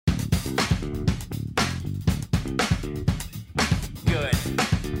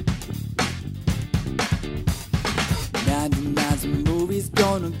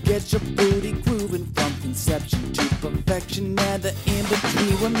gonna get your booty grooving from conception to perfection, and the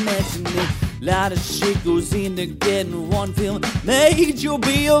in-between we're mentioning. Lot of shit goes into getting one film made. You'll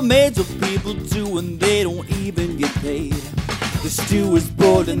be amazed what people do when they don't even get paid. The stew is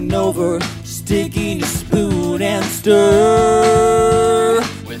boiling over, stick in your spoon and stir.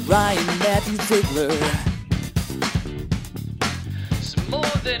 With Ryan Matthew Ziegler. It's more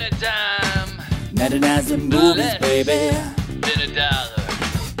than a dime. Modernizing movies, baby. Than a dollar.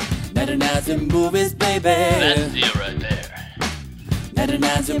 Modernizing movies, baby. That's the deal right there.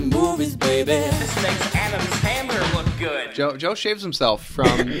 Modernizing movies, baby. This makes Adam Sandler look good. Joe shaves himself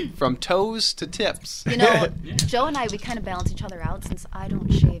from toes to tips. You know, Joe and I, we kind of balance each other out since I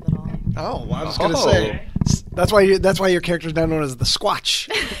don't shave at all. Oh, well, I was going to say that's why your character's now known as the Squatch.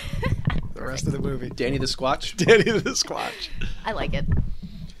 The rest of the movie, Danny the Squatch. Danny the Squatch. I like it.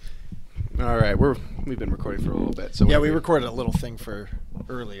 All right, we've been recording for a little bit, so Yeah, we recorded a little thing for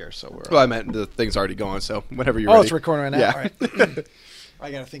earlier, so we're. Well, I meant the thing's already going, so whenever you're Oh, ready. it's recording right now. Yeah. All right. I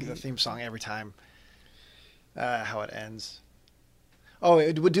got to think of the theme song every time. How it ends. Oh,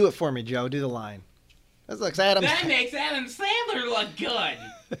 it would do it for me, Joe. Do the line. That makes Adam Sandler look good.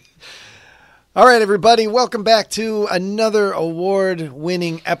 All right, everybody, welcome back to another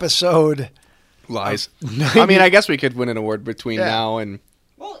award-winning episode. Lies. I mean, I guess we could win an award between Yeah. now and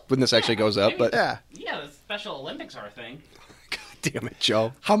when this actually goes up, but Yeah. Yeah, the Special Olympics are a thing. God damn it,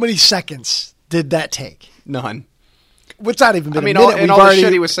 Joe. How many seconds did that take? None. It's not even been I mean, a minute. all We've the already...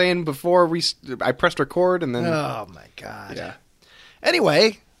 shit he was saying before I pressed record, and then Oh, my God. yeah.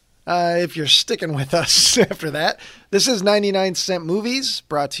 Anyway, if you're sticking with us after that, this is 99-Cent Movies,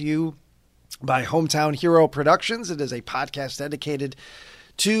 brought to you by Hometown Hero Productions. It is a podcast dedicated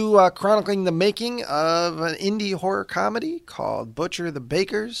to chronicling the making of an indie horror comedy called Butcher the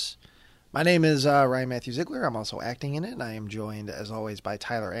Bakers. My name is Ryan Matthew Ziegler. I'm also acting in it, and I am joined, as always, by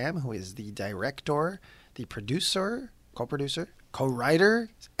Tyler Am, who is the director, the producer, co-producer, co-writer,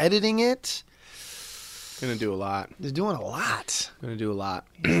 editing it. Gonna do a lot. He's doing a lot. Gonna do a lot.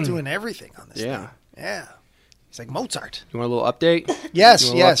 He's doing everything on this Yeah. thing. Yeah. He's like Mozart. You want a little update? Yes, You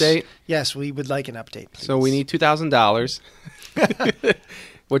want a yes. little update? Yes, we would like an update, please. So we need $2,000,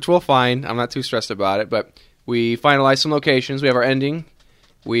 which we'll find. I'm not too stressed about it, but we finalized some locations. We have our ending.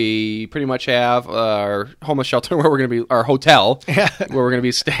 We pretty much have our homeless shelter where we're going to be, our hotel where we're going to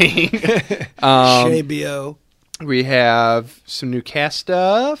be staying. Shabio. We have some new cast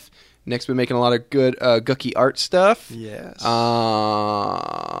stuff. Next, we're making a lot of good Gookie art stuff. Yes.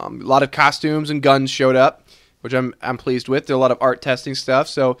 A lot of costumes and guns showed up, which I'm pleased with. There are a lot of art testing stuff.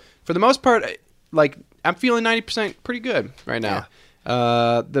 So for the most part, like I'm feeling 90% pretty good right now.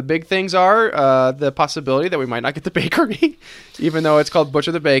 The big things are the possibility that we might not get the bakery, even though it's called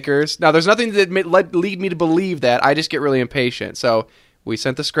Butcher the Bakers. Now, there's nothing that lead me to believe that. I just get really impatient. So we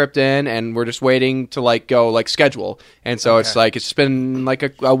sent the script in, and we're just waiting to go schedule. And so it's been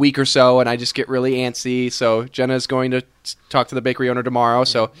like a week or so, and I just get really antsy. So Jenna's going to talk to the bakery owner tomorrow.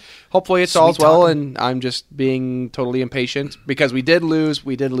 So hopefully it's all well, and I'm just being totally impatient because we did lose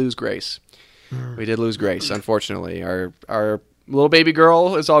Grace. We did lose Grace, unfortunately. Our little baby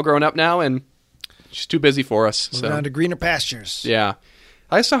girl is all grown up now, and she's too busy for us. Moving on to greener pastures. Yeah.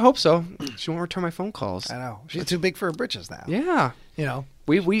 I still hope so. She won't return my phone calls. I know. She's too big for her britches now. Yeah. You know,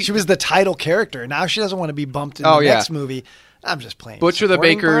 she was the title character. Now she doesn't want to be bumped in the next movie. I'm just playing. Butcher the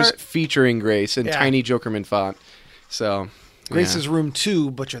Bakers part. featuring Grace in tiny Jokerman font. So Grace's Room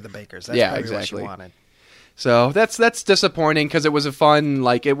 2, Butcher the Bakers. That's probably exactly what she wanted. So that's disappointing because it was a fun,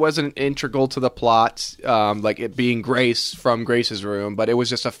 it wasn't integral to the plot, it being Grace from Grace's Room, but it was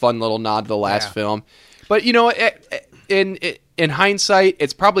just a fun little nod to the last film. But in hindsight,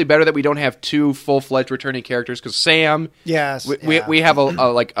 it's probably better that we don't have two full-fledged returning characters because Sam. Yes, we have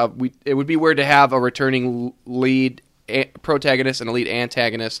it would be weird to have a returning lead protagonist and a lead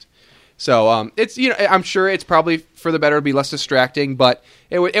antagonist. So it's I'm sure it's probably for the better to be less distracting, but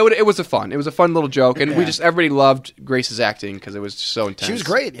it was a fun little joke, and everybody loved Grace's acting because it was so intense. She was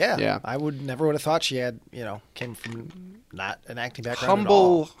great, yeah. Yeah. I never would have thought she had came from not an acting background at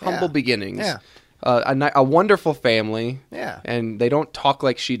all. Humble beginnings. Yeah. A wonderful family. Yeah. And they don't talk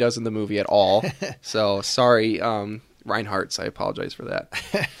like she does in the movie at all. So sorry, Reinhardt's. I apologize for that.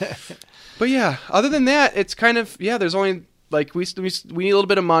 But yeah, other than that, it's kind of there's only. We need a little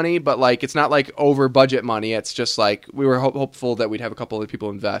bit of money, but it's not over budget money. It's just we were hopeful that we'd have a couple of people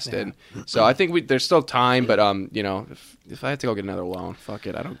invest in. So I think there's still time, but if I had to go get another loan, fuck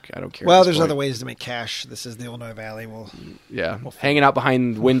it, I don't care. Well, there's other ways to make cash. This is the Illinois Valley. We'll hanging out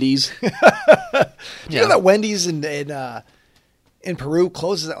behind Wendy's. Do you know that Wendy's in Peru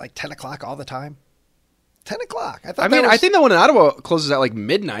closes at 10 o'clock all the time? 10 o'clock. I thought. I think the one in Ottawa closes at like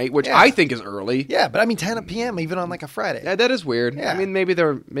midnight, which I think is early. Yeah, but I mean 10 p.m. even on like a Friday. Yeah, that is weird. Yeah. I mean, maybe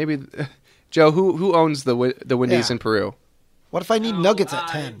Joe, who owns the Wendy's in Peru? What if I need nuggets at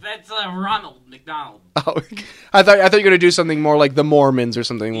 10? That's Ronald McDonald. Oh, I thought you were gonna do something more like the Mormons or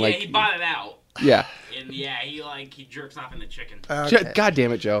something Yeah, like. he bought it out. Yeah. And yeah, he jerks off in the chicken. Okay. God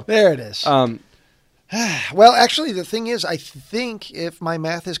damn it, Joe. There it is. Well, actually, the thing is, I think if my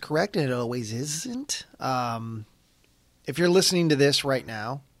math is correct, and it always isn't, if you're listening to this right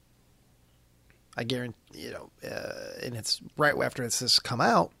now, I guarantee, and it's right after this come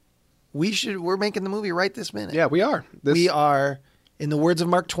out, we're making the movie right this minute. Yeah, we are. We are, in the words of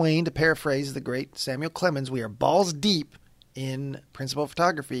Mark Twain, to paraphrase the great Samuel Clemens, we are balls deep in principal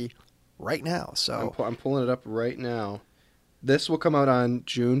photography right now. So I'm pulling it up right now. This will come out on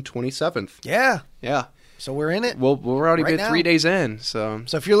June 27th. yeah. Yeah. So we're in it. We're already Right been now. 3 days in, so.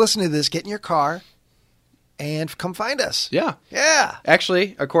 So if you're listening to this, get in your car and come find us. Yeah. Yeah.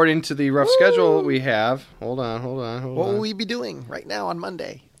 Actually, according to the rough schedule we have, hold on. What will we be doing right now on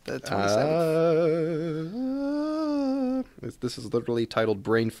Monday, the 27th? This is literally titled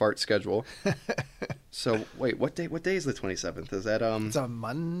Brain Fart Schedule. So, wait, what day is the 27th? Is that It's a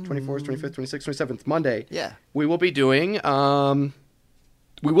Monday. 24th, 25th, 26th, 27th, Monday. Yeah. We will be doing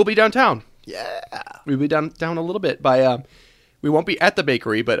we will be downtown. Yeah. We'll be down a little bit by we won't be at the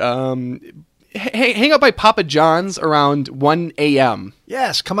bakery, but hang out by Papa John's around 1 a.m.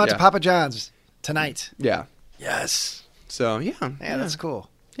 Yes. Come out to Yeah. Papa John's tonight. Yeah. Yes. So, yeah. Yeah, that's cool.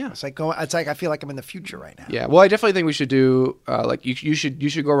 Yeah. It's like I feel like I'm in the future right now. Yeah, well, I definitely think we should do you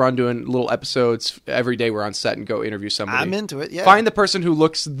should go around doing little episodes every day. We're on set and go interview somebody. I'm into it. Yeah. Find the person who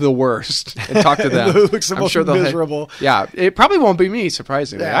looks the worst and talk to them. Who looks the most they'll miserable. Yeah, it probably won't be me.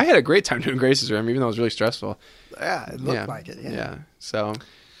 Surprisingly, Yeah. I had a great time doing Grace's Room, even though it was really stressful. Yeah. It looked like it. Yeah. So,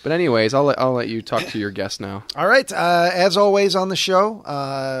 but anyways, I'll let you talk to your guest now. All right. As always on the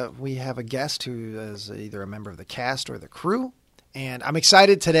show, we have a guest who is either a member of the cast or the crew, and I'm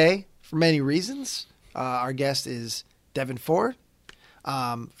excited today. For many reasons. Our guest is Devon Ford.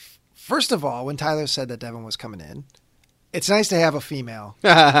 First of all, when Tyler said that Devon was coming in, it's nice to have a female.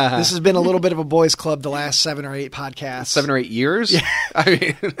 This has been a little bit of a boys' club the last 7 or 8 podcasts. 7 or 8 years. Yeah. I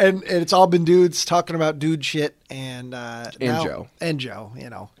mean, and it's all been dudes talking about dude shit. And Joe. And Joe,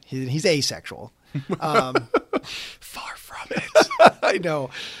 he's asexual. far from it. I know.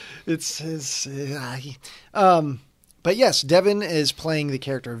 It's his... But yes, Devon is playing the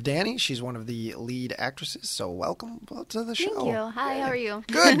character of Danny. She's one of the lead actresses. So welcome to the show. Thank you. Hi, how are you?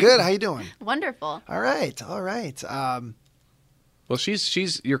 Good. How you doing? Wonderful. All right. Well,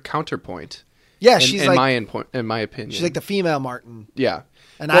 she's your counterpoint. Yeah, in she's my opinion. she's like the female Martin, yeah.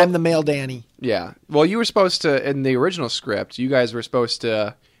 and I'm the male Danny. Yeah. Well, you were supposed to, in the original script, you guys were supposed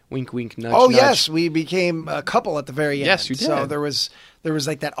to wink, wink, nudge, Oh nudge. yes, we became a couple at the very end. Yes, you did. So there was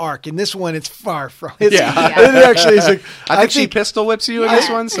like that arc. In this one, it's far from. It's, Yeah. It actually is like, I think she pistol whips you in this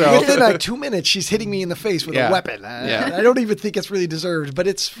one, so. Within like 2 minutes, she's hitting me in the face with a weapon. I don't even think it's really deserved, but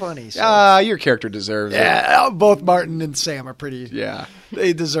it's funny. So. Your character deserves it. Yeah, both Martin and Sam are pretty. Yeah.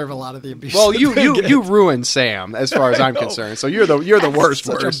 They deserve a lot of the abuse. Well, that you they get. you ruined Sam as far as I'm concerned. So you're the worst.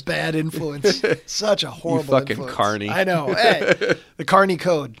 Such a bad influence. Such a horrible fucking influence. carny. I know. Hey, the carny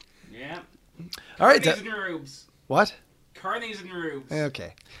code. Yeah. All right. Carnies and rubes. What? Carnies and rubes.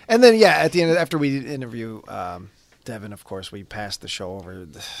 Okay. And then, at the end, after we interview Devon, of course, we pass the show over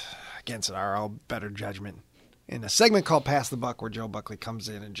against our all better judgment in a segment called Pass the Buck, where Joe Buckley comes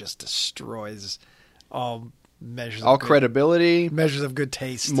in and just destroys all measures All of credibility, measures of good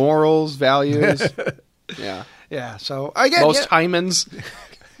taste. morals, values. Yeah. Yeah, so I get Most hymens.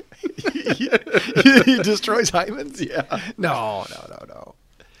 he destroys hymens? Yeah. No.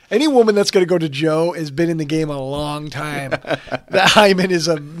 Any woman that's going to go to Joe has been in the game a long time. That hymen is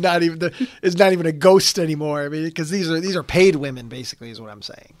not even a ghost anymore. I mean, because these are paid women, basically, is what I'm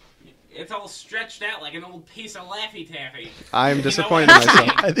saying. It's all stretched out like an old piece of Laffy Taffy. I'm disappointed in myself.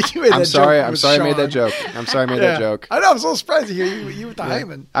 I think you made I'm that sorry. joke I'm with sorry I made that Sean. joke. I'm sorry I made that joke. I know. I'm so surprised to hear you with the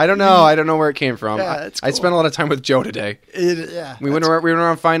hymen. I don't know. I don't know where it came from. Yeah, it's I cool. spent a lot of time with Joe today. We went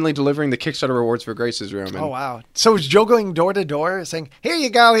around finally delivering the Kickstarter rewards for Grace's Room. And Oh wow! So is Joe going door to door saying, "Here you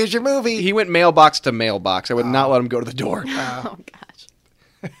go. Here's your movie." he went mailbox to mailbox. I would not let him go to the door. Oh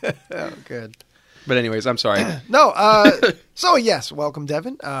gosh. Oh, good. But anyways, I'm sorry. No. So yes, welcome,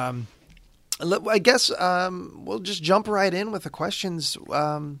 Devon. I guess we'll just jump right in with the questions.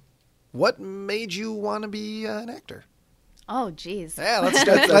 What made you want to be an actor? Oh geez. Yeah, let's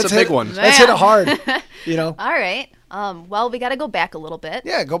That's a big one. Let's hit it hard. All right. Well, we got to go back a little bit.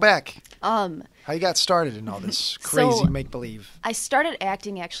 Yeah, go back. How you got started in all this crazy So- make believe? I started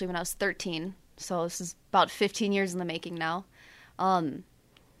acting actually when I was 13. So this is about 15 years in the making now. When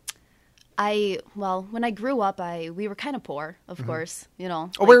I grew up, we were kind of poor, of course, you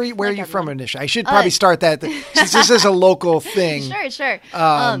know. Oh, where are you from initially? I should probably start that since this is a local thing. Sure.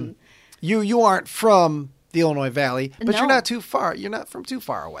 You aren't from the Illinois Valley, but No. you're not too far. You're not from too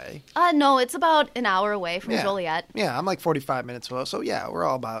far away. No, it's about an hour away from Joliet. Yeah, I'm like 45 minutes away. So yeah, we're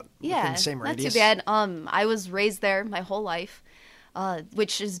all about within the same radius. Not too bad. I was raised there my whole life,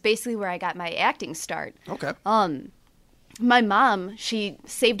 which is basically where I got my acting start. Okay. My mom, she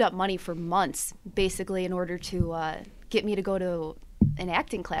saved up money for months, basically, in order to get me to go to an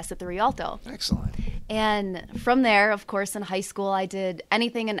acting class at the Rialto. Excellent. And from there, of course, in high school, I did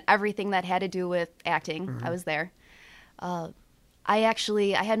anything and everything that had to do with acting. I was there. I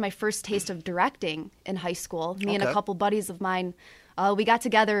had my first taste of directing in high school. Me and a couple buddies of mine, we got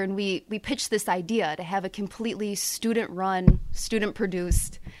together and we pitched this idea to have a completely student-run,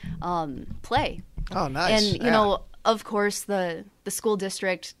 student-produced play. Oh, nice. And, you know, of course, the school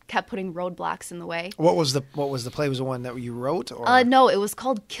district kept putting roadblocks in the way. What was the play? Was the one that you wrote? Or? No, it was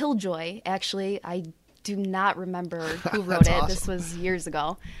called Killjoy, actually. I do not remember who wrote it. Awesome. This was years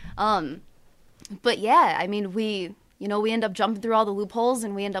ago. But yeah, I mean, we end up jumping through all the loopholes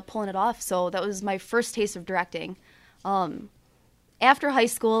and we end up pulling it off. So that was my first taste of directing. After high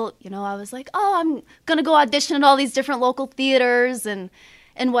school, you know, I was like, oh, I'm going to go audition at all these different local theaters and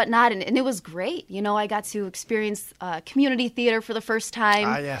whatnot. And it was great. You know, I got to experience community theater for the first time.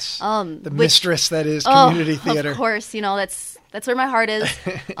 Ah, yes. Mistress that is community theater. Of course, you know, that's where my heart is.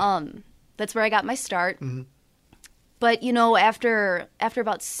 That's where I got my start. Mm-hmm. But, you know, after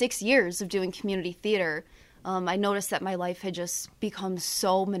about 6 years of doing community theater, I noticed that my life had just become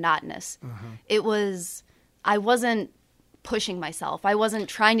so monotonous. Mm-hmm. I wasn't pushing myself. I wasn't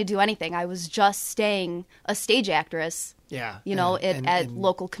trying to do anything. I was just staying a stage actress. Yeah. You know, at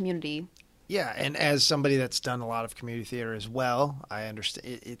local community. Yeah, and as somebody that's done a lot of community theater as well, I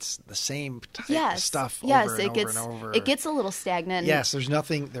understand it's the same type of stuff over and over. It gets a little stagnant. Yes,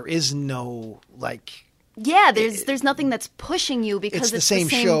 there is no, like... Yeah, there's nothing that's pushing you because it's the same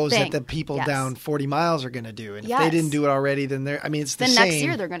shows thing. that the people down 40 miles are going to do. And yes. if they didn't do it already, then it's the same. Then next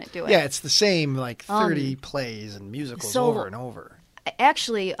year they're going to do it. Yeah, it's the same, like 30 plays and musicals over and over.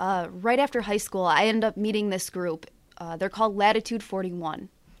 Actually, right after high school, I ended up meeting this group. They're called Latitude 41.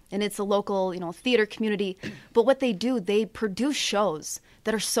 And it's a local, theater community. But what they do, they produce shows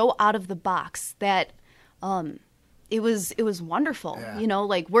that are so out of the box that it was wonderful,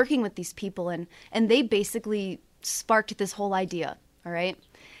 like working with these people. And they basically sparked this whole idea, all right?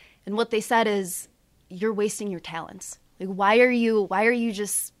 And what they said is, you're wasting your talents. Like, why are you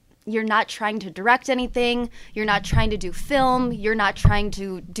just, you're not trying to direct anything. You're not trying to do film. You're not trying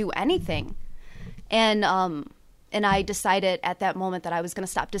to do anything. And I decided at that moment that I was going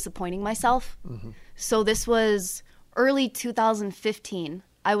to stop disappointing myself. Mm-hmm. So this was early 2015.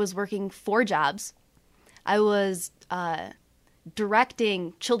 I was working 4 jobs. I was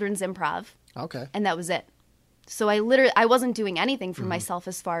directing children's improv. Okay. And that was it. So I wasn't doing anything for myself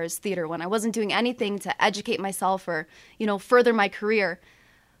as far as theater went. I wasn't doing anything to educate myself or, further my career.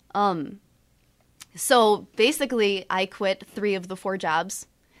 So basically I quit 3 of the 4 jobs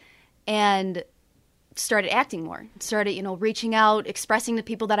and started acting more. Started, reaching out, expressing to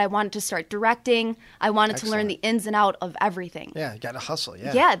people that I wanted to start directing. I wanted to learn the ins and out of everything. Yeah, you got to hustle,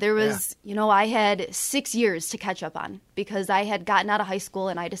 yeah. Yeah, there was, I had 6 years to catch up on because I had gotten out of high school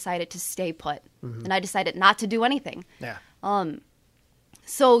and I decided to stay put. Mm-hmm. And I decided not to do anything. Yeah.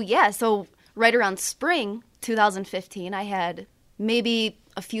 So right around spring 2015, I had maybe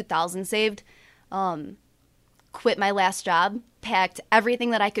a few thousand saved. Quit my last job, packed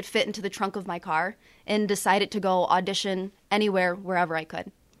everything that I could fit into the trunk of my car, and decided to go audition anywhere, wherever I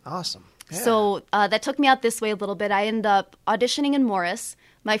could. Awesome. Yeah. So that took me out this way a little bit. I ended up auditioning in Morris.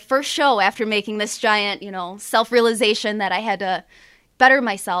 My first show after making this giant, self-realization that I had to better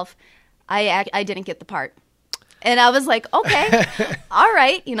myself, I didn't get the part. And I was like, okay, all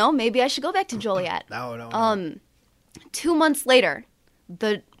right, maybe I should go back to Joliet. No. 2 months later,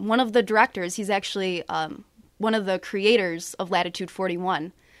 one of the directors, he's actually one of the creators of Latitude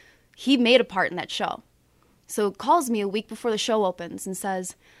 41, he made a part in that show. So calls me a week before the show opens and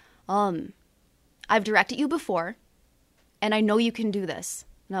says, I've directed you before, and I know you can do this.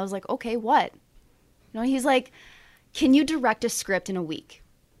 And I was like, okay, what? He's like, can you direct a script in a week?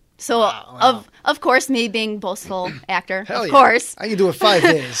 So, wow. Of course, me being boastful actor, Hell of yeah. course. I can do it 5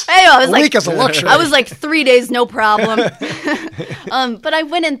 days. I was a week is a luxury. I was like 3 days, no problem. But I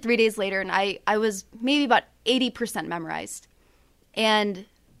went in 3 days later, and I was maybe about 80% memorized. And,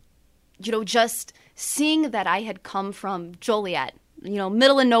 just seeing that I had come from Joliet,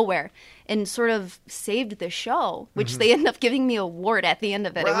 middle of nowhere, and sort of saved the show, which they ended up giving me an award at the end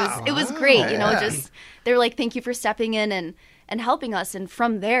of it. Wow. It was great, you know, Yeah. just they were like, thank you for stepping in and helping us. And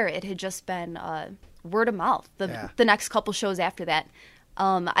from there, it had just been word of mouth. The next couple shows after that,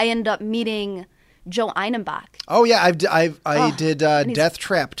 I ended up meeting Joe Einenbach. Oh yeah, I did and he's- Death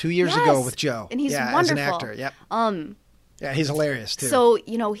Trap 2 years ago Yes, with Joe. and he's as wonderful. an actor. Yep. Yeah, he's hilarious too. So,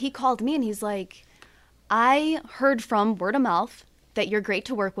 you know, he called me and he's like, I heard from word of mouth that you're great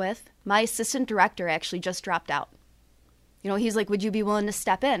to work with. My assistant director actually just dropped out. You know, he's like, would you be willing to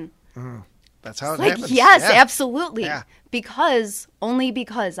step in? That's how it Like, happens. yes, Yeah. absolutely. Yeah. Only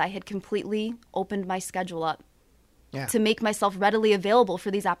because I had completely opened my schedule up Yeah. to make myself readily available for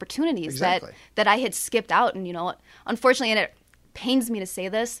these opportunities Exactly. that I had skipped out. And, you know, unfortunately, and it pains me to say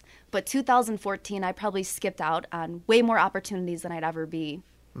this, but 2014, I probably skipped out on way more opportunities than I'd ever be,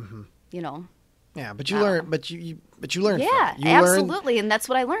 you know. Yeah, but you learn. But you learn. Yeah, from it. You learn- absolutely. And that's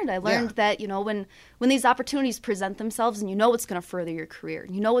what I learned. I learned that, you know, when these opportunities present themselves and you know it's going to further your career,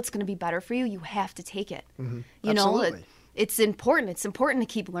 you know it's going to be better for you, you have to take it. You know, Absolutely. it's important. It's important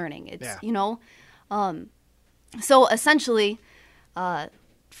to keep learning. It's, Yeah. you know, so essentially,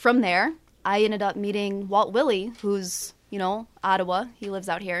 from there, I ended up meeting Walt Willey, who's, you know, Ottawa. He lives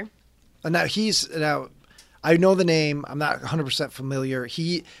out here. And now I know the name. I'm not 100% familiar.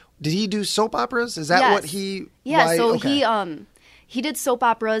 Did he do soap operas? Is that Yes. what he? Yeah, why- so okay. he did soap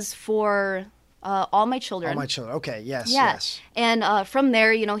operas for All My Children. All My Children. Okay, yes, Yeah. yes. And from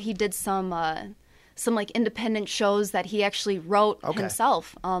there, you know, he did some like independent shows that he actually wrote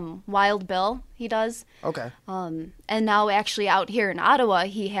himself. Wild Bill, he does. Okay. And now actually out here in Ottawa,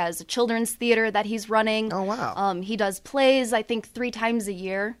 he has a children's theater that he's running. Oh, wow. He does plays, I think, 3 times a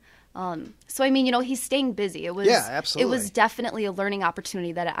year. So I mean, you know, he's staying busy. It was absolutely. It was definitely a learning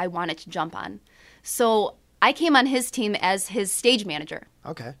opportunity that I wanted to jump on. So I came on his team as his stage manager.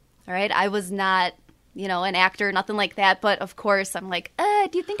 Okay. All right, I was not, you know, an actor, nothing like that. But of course, I'm like,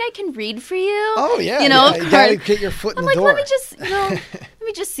 do you think I can read for you? Oh yeah. you know, yeah, of you course. gotta get your foot in I'm the like, door. let me just, you know, let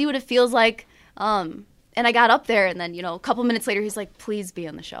me just see what it feels like. And I got up there, and then, you know, a couple minutes later, he's like, please be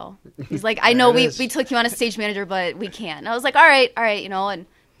on the show. He's like, I know it we is. took you on as stage manager, but we can't. And I was like, all right, you know, and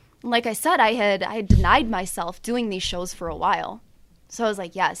like I said, I had denied myself doing these shows for a while. So I was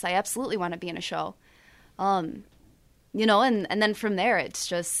like, yes, I absolutely want to be in a show. You know, and then from there, it's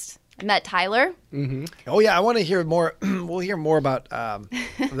just, I met Tyler. Oh yeah, I want to hear more. We'll hear more about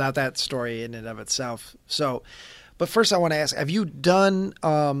that story in and of itself. So, but first, I want to ask: have you done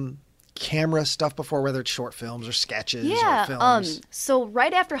camera stuff before, whether it's short films or sketches or films? So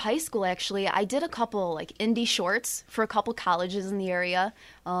right after high school, actually, I did a couple like indie shorts for a couple colleges in the area.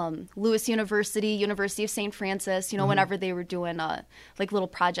 Lewis University, University of St. Francis, you know, whenever they were doing like little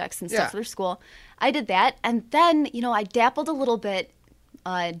projects and stuff Yeah. for their school. I did that. And then, you know, I dabbled a little bit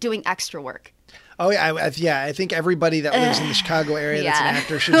doing extra work. Oh yeah, I think everybody that lives in the Chicago area that's an Yeah.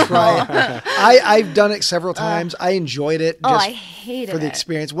 actor should try it. I've done it several times. I enjoyed it. Oh, Just I hated for the it.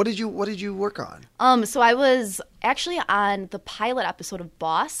 experience. What did you work on? So I was actually on the pilot episode of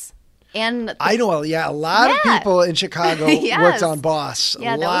Boss. And I know, a lot of Yeah. people in Chicago Yes. worked on Boss.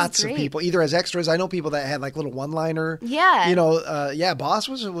 Yeah, that was Lots of great. people, either as extras. I know people that had like little one-liner. Yeah. You know, Boss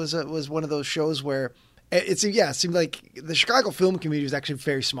was one of those shows where it seemed like the Chicago film community was actually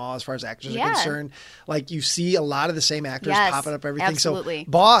very small as far as actors Yeah. are concerned. Like you see a lot of the same actors Yes, popping up everything. absolutely.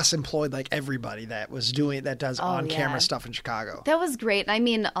 So Boss employed like everybody that does on-camera yeah. stuff in Chicago. That was great. I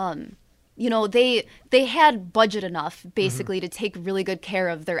mean, you know, they had budget enough basically to take really good care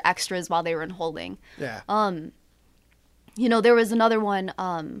of their extras while they were in holding. Yeah. You know, there was another one.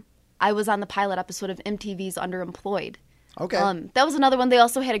 I was on the pilot episode of MTV's Underemployed. Okay. That was another one. They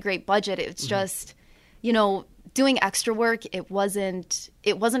also had a great budget. It's just, you know, doing extra work. It wasn't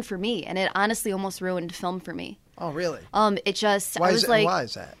for me, and it honestly almost ruined film for me. Oh, really? It just Why I is was like, why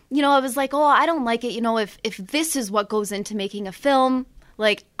is that? you know, I was like, oh, I don't like it. You know, if this is what goes into making a film,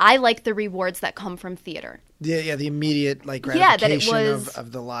 like I like the rewards that come from theater. Yeah, the immediate like Yeah, that it gratification was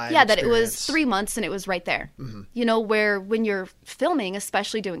of the live. Yeah, that it was experience. 3 months and it was right there. You know, where when you're filming,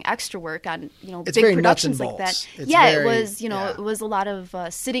 especially doing extra work on, you know, It's big very nuts productions and like bolts. that. It's Yeah, very- it was, you know, yeah. it was a lot of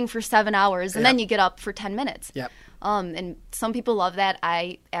sitting for 7 hours and then you get up for 10 minutes. Yep. And some people love that.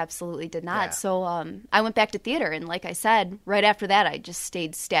 I absolutely did not. Yeah. So I went back to theater, and like I said, right after that, I just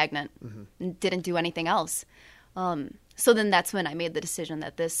stayed stagnant and didn't do anything else. So then that's when I made the decision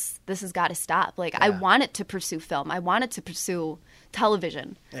that this has got to stop. Like I wanted to pursue film. I wanted to pursue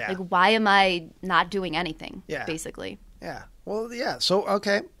television. Yeah. Like why am I not doing anything? Yeah. Basically. Yeah. Well, yeah. So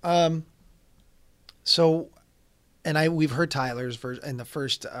okay. So and we've heard Tyler's in the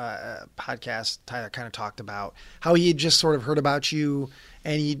first podcast. Tyler kind of talked about how he had just sort of heard about you,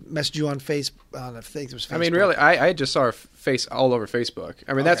 and he messaged you on Facebook. I think it was Facebook. I mean, really, I just saw her face all over Facebook.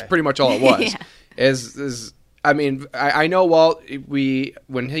 I mean, that's pretty much all it was. I mean, I know Walt.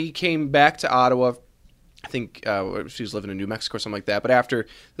 When he came back to Ottawa, I think she was living in New Mexico or something like that. But after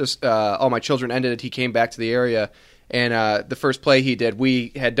this, All My Children ended, he came back to the area, and the first play he did,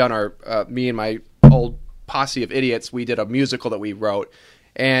 we had done me and my old posse of idiots. We did a musical that we wrote,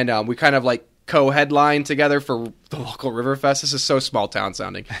 and we kind of like co-headline together for the local Riverfest. This is so small town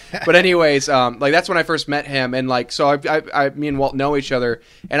sounding, but anyways, like that's when I first met him, and like so me and Walt know each other,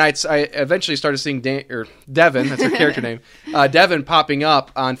 and I eventually started seeing Devon, that's her character name, Devon popping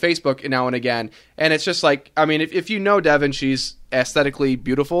up on Facebook now and again, and it's just like, I mean, if you know Devon, she's aesthetically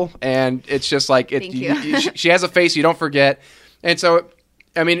beautiful, and it's just like Thank you. she has a face you don't forget, and so.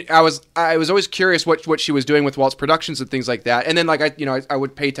 I mean, I was always curious what she was doing with Walt's productions and things like that. And then like I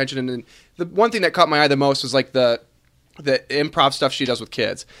would pay attention, and then the one thing that caught my eye the most was like the improv stuff she does with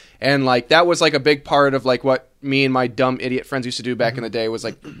kids. And like that was like a big part of like what me and my dumb idiot friends used to do back in the day was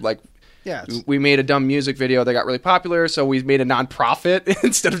like yeah, we made a dumb music video that got really popular, so we made a nonprofit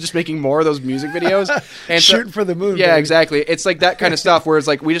instead of just making more of those music videos. And shooting for the moon. Yeah, baby. exactly. It's like that kind of stuff where it's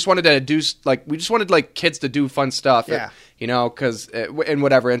like we just wanted kids to do fun stuff. Yeah. And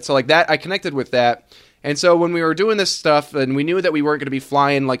whatever. And so like that, I connected with that. And so when we were doing this stuff, and we knew that we weren't going to be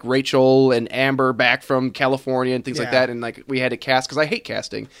flying like Rachel and Amber back from California and things like that, and like we had to cast, because I hate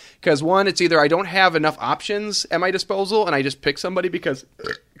casting. Because one, it's either I don't have enough options at my disposal, and I just pick somebody because,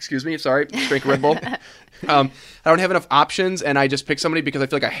 excuse me, sorry, drink Red Bull. I don't have enough options, and I just pick somebody because I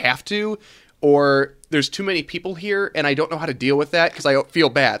feel like I have to. Or there's too many people here, and I don't know how to deal with that because I feel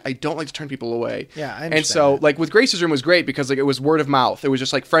bad. I don't like to turn people away. Yeah, I understand. And so, that. like with Grace's Room was great because like it was word of mouth. It was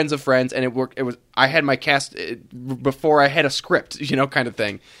just like friends of friends, and it worked. It was I had my cast before I had a script, kind of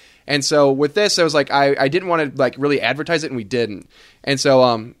thing. And so with this, I was like, I didn't want to like really advertise it, and we didn't. And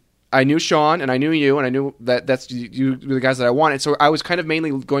so I knew Sean, and I knew you, and I knew that's you were the guys that I wanted. So I was kind of mainly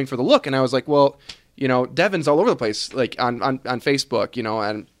going for the look, and I was like, well, Devon's all over the place, like on Facebook,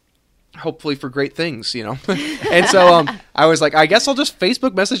 and hopefully for great things, And so I was like, I guess I'll just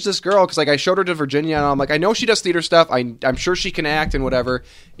Facebook message this girl, because like I showed her to Virginia, and I'm like, I know she does theater stuff. I'm sure she can act and whatever.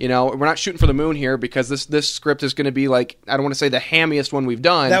 We're not shooting for the moon here, because this script is going to be like, I don't want to say the hammiest one we've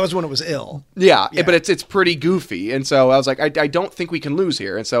done. That was when it was ill. Yeah. But it's pretty goofy, and so I was like, I don't think we can lose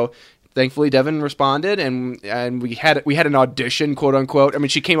here, and so. Thankfully, Devon responded, and we had an audition, quote unquote. I mean,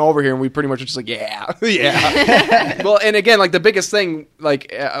 she came over here, and we pretty much were just like, yeah. Well, and again, like the biggest thing,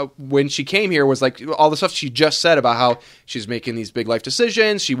 like when she came here, was like all the stuff she just said about how she's making these big life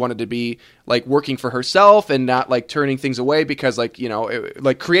decisions. She wanted to be like working for herself and not like turning things away because like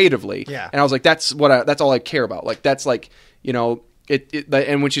like creatively. Yeah. And I was like, that's all I care about. Like that's like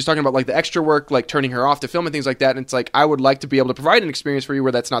and when she's talking about like the extra work, like turning her off to film and things like that, and it's like I would like to be able to provide an experience for you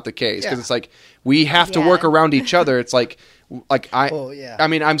where that's not the case, because it's like we have to work around each other. It's like I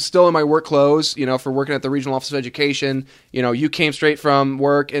mean, I'm still in my work clothes, for working at the Regional Office of Education. You came straight from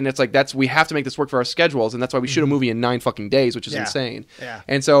work, and it's like we have to make this work for our schedules, and that's why we shoot a movie in 9 fucking days, which is insane. Yeah.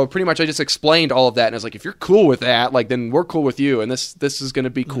 And so pretty much I just explained all of that, and I was like, if you're cool with that, like then we're cool with you, and this is going to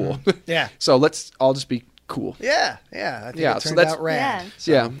be cool. Yeah. So let's all just be cool. Yeah. I think it turned out rad.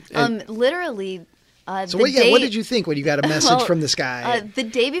 Literally. So what did you think when you got a message from this guy? The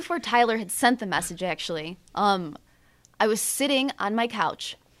day before Tyler had sent the message, actually, I was sitting on my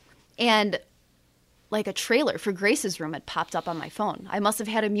couch, and like a trailer for Grace's Room had popped up on my phone. I must have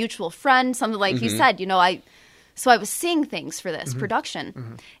had a mutual friend, something like he said, so I was seeing things for this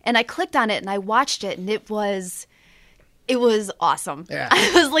production, and I clicked on it and I watched it, and it was awesome. Yeah.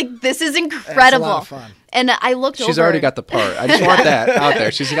 I was like, this is incredible. That's a lot of fun. And I looked over. She's already got the part. I just want that out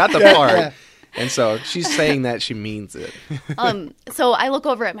there. She's got the part. Yeah. And so she's saying that she means it. So I look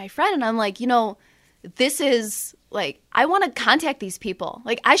over at my friend, and I'm like, this is like, I want to contact these people.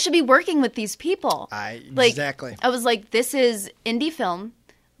 Like, I should be working with these people. Exactly. I was like, this is indie film.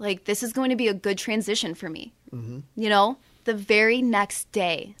 Like, this is going to be a good transition for me. Mm-hmm. The very next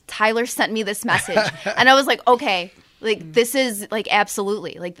day, Tyler sent me this message, and I was like, okay. Like, this is, like,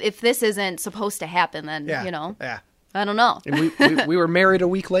 absolutely. Like, if this isn't supposed to happen, then, Yeah. I don't know. And we were married a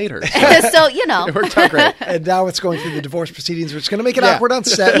week later. So, It worked out great. And now it's going through the divorce proceedings, which is going to make it awkward on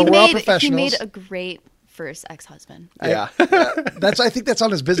set, but we're all professionals. He made a great first ex-husband. Yeah. I think that's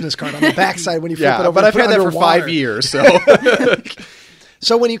on his business card on the backside when you flip it over. But I've had that for 5 years, so...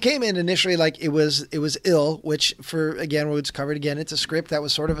 So when you came in initially, like it was Ill, which for again, what's covered again, it's a script that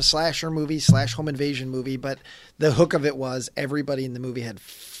was sort of a slasher movie / home invasion movie, but the hook of it was everybody in the movie had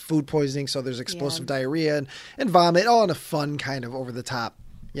food poisoning, so there's explosive diarrhea and vomit, all in a fun kind of over the top,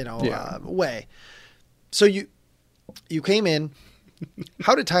 way. So you came in.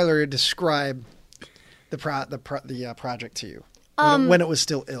 How did Tyler describe the project to you when it was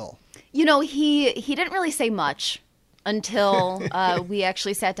still ill? He didn't really say much until we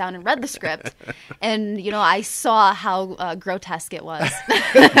actually sat down and read the script, and I saw how grotesque it was.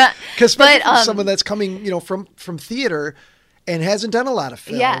 Because someone that's coming, from theater and hasn't done a lot of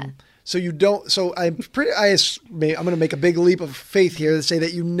film. Yeah. So you don't. So I'm going to make a big leap of faith here to say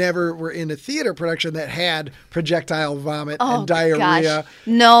that you never were in a theater production that had projectile vomit and diarrhea. Gosh.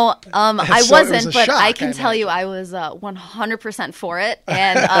 No, I So it was wasn't, a but shock, I can tell you, I was 100% for it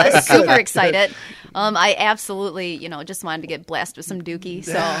and super excited. I absolutely, just wanted to get blasted with some dookie.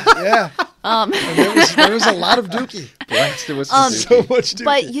 So Yeah. And there was a lot of dookie. Blasted with some So much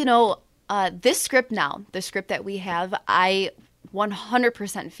dookie. But the script that we have, I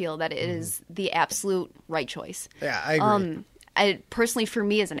 100% feel that it is the absolute right choice. Yeah, I agree. Personally, for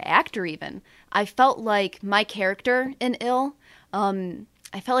me as an actor even, I felt like my character in Ill,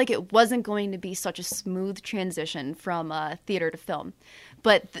 I felt like it wasn't going to be such a smooth transition from theater to film.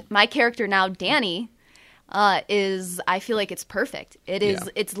 But my character now, Danny, I feel like it's perfect. It is.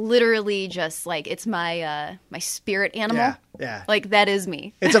 Yeah. It's literally just like it's my my spirit animal. Yeah. Like that is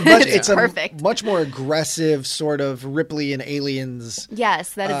me. It's it's perfect. A much more aggressive sort of Ripley and Aliens.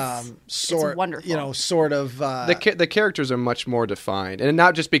 Yes, that is it's wonderful. Sort of. The characters are much more defined, and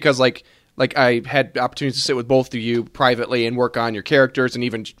not just because like I had opportunities to sit with both of you privately and work on your characters and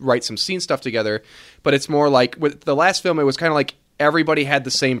even write some scene stuff together. But it's more like with the last film, it was kind of like everybody had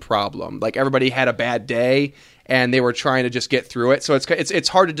the same problem. Like everybody had a bad day and they were trying to just get through it. So it's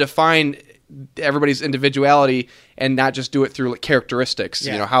hard to define everybody's individuality and not just do it through like characteristics,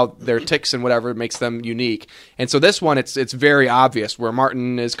 how their tics and whatever makes them unique. And so this one, it's very obvious where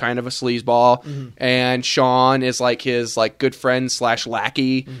Martin is kind of a sleazeball and Sean is like his like good friend /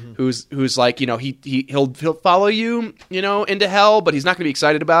 lackey who's like, he'll follow you, into hell, but he's not going to be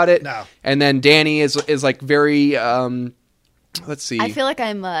excited about it. No. And then Danny is like very, let's see. I feel like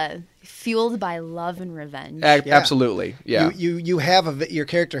I'm fueled by love and revenge. Absolutely, yeah. You have your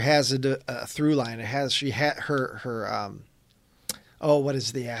character has a through line. It has her what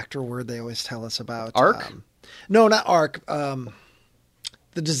is the actor word they always tell us about? Arc? No, not arc.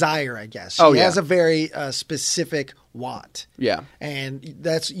 The desire, I guess. She has a very specific want. Yeah, and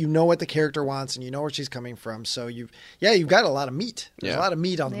that's what the character wants, and where she's coming from. So you've got a lot of meat. There's a lot of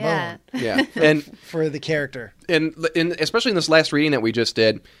meat on the bone. Yeah, and for the character, and especially in this last reading that we just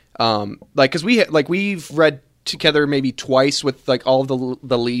did, because we've read together maybe twice with like all of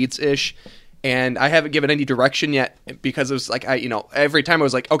the leads ish. And I haven't given any direction yet because it was like, every time I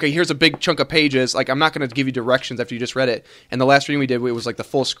was like, okay, here's a big chunk of pages. Like, I'm not going to give you directions after you just read it. And the last reading we did, it was like the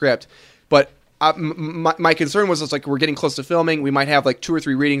full script. But my concern was, it's like, we're getting close to filming. We might have like 2 or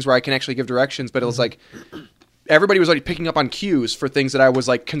 3 readings where I can actually give directions. But it was like, everybody was already picking up on cues for things that I was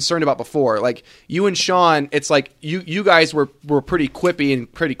like concerned about before. Like you and Sean, it's like you guys were pretty quippy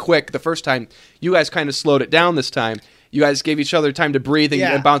and pretty quick the first time. You guys kind of slowed it down this time. You guys gave each other time to breathe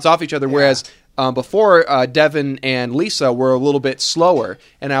and bounce off each other, whereas before, Devon and Lisa were a little bit slower.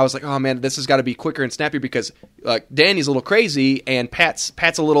 And I was like, oh, man, this has got to be quicker and snappier because Danny's a little crazy and Pat's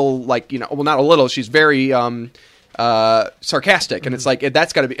a little, like, well, not a little. She's very sarcastic. And it's like,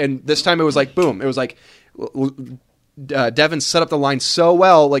 that's got to be – and this time it was like, boom. It was like Devon set up the line so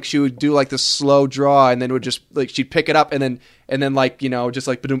well, like she would do like this slow draw and then would just like she'd pick it up and then like just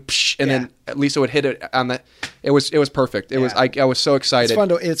like ba-doom, psh, and then Lisa would hit it on the. It was perfect. It was I was so excited.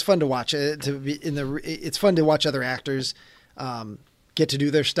 It's fun to watch it. It's fun to watch other actors get to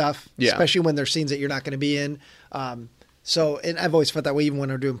do their stuff, especially when there's scenes that you're not going to be in. So, and I've always felt that way even when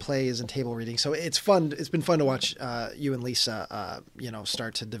we're doing plays and table reading. So it's fun. It's been fun to watch you and Lisa,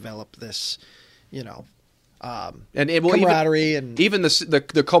 start to develop this, and it will camaraderie even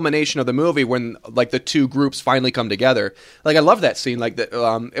the culmination of the movie when like the two groups finally come together. Like I love that scene. Like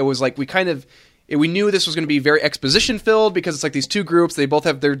it was like we knew this was going to be very exposition filled because it's like these two groups. They both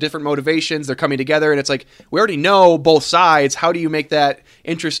have their different motivations. They're coming together, and it's like we already know both sides. How do you make that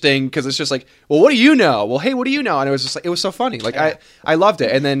interesting? Because it's just like, well, what do you know? Well, hey, what do you know? And it was just like it was so funny. Like I loved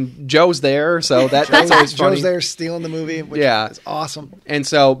it. And then Joe's there, so that's always funny. Joe's there stealing the movie. Which is awesome. And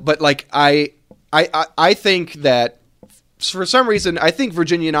so, but like I think that for some reason, I think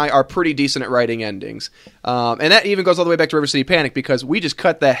Virginia and I are pretty decent at writing endings. And that even goes all the way back to River City Panic because we just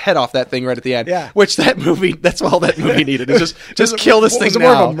cut the head off that thing right at the end. Yeah. Which that's all that movie needed. Is just kill this thing now. Was it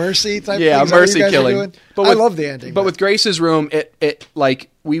more of a mercy type thing? Yeah, mercy killing. But I love the ending. But with Grace's Room, it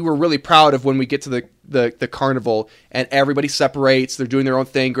like we were really proud of when we get to the carnival, and everybody separates. They're doing their own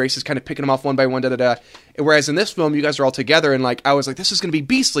thing. Grace is kind of picking them off one by one. Da da da. Whereas in this film, you guys are all together, and like I was like, this is going to be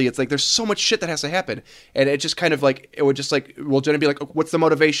beastly. It's like there's so much shit that has to happen, and it just kind of like it would just like will Jenna be like, what's the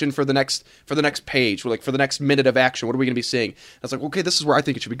motivation for the next page, or like for the next minute of action? What are we going to be seeing? I was like, okay, this is where I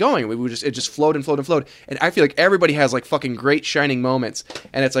think it should be going. It just flowed and flowed and flowed, and I feel like everybody has like fucking great shining moments,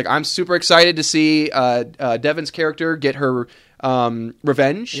 and it's like I'm super excited to see Devon's character get her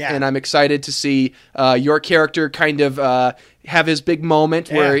revenge, and I'm excited to see your character kind of have his big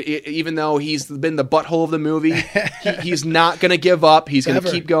moment where even though he's been the butthole of the movie, he's not going to give up. He's going to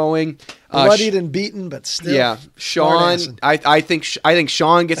keep going. Bloodied and beaten, but still. Yeah, Sean. I think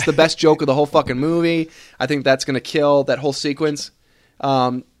Sean gets the best joke of the whole fucking movie. I think that's going to kill that whole sequence.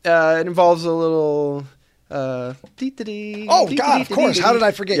 It involves a little. Oh God! Of course. How did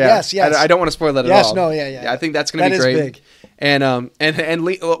I forget? Yeah. Yes. I don't want to spoil that at all. Yes. No. Yeah. I think that's going to be great. That is big. And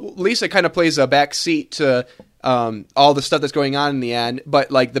Lisa kind of plays a back seat to all the stuff that's going on in the end.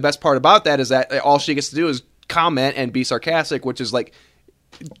 But like the best part about that is that all she gets to do is comment and be sarcastic, which is like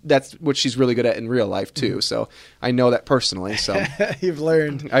that's what she's really good at in real life too. So I know that personally. So You've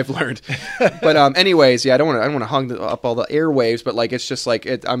learned. I've learned. But anyways, yeah, I don't want to hung up all the airwaves, but like it's just like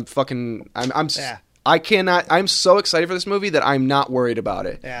I'm so excited for this movie that I'm not worried about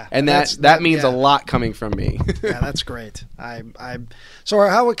it. Yeah. And that means a lot coming from me. Yeah, that's great. So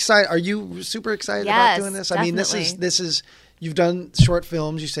how excited are you? Super excited about doing this? Definitely. I mean, this is you've done short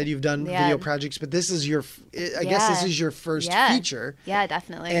films. You said you've done video projects, but this is I guess this is your first feature. Yeah,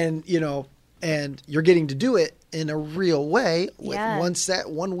 definitely. And and you're getting to do it in a real way. With one set,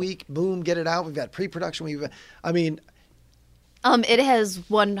 1 week, boom, get it out. We've got pre-production. It has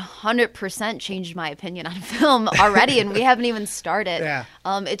 100% changed my opinion on film already, and we haven't even started. Yeah.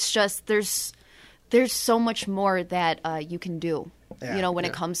 It's just there's so much more that you can do. Yeah. When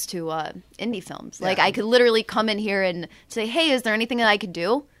it comes to indie films. Like I could literally come in here and say, "Hey, is there anything that I could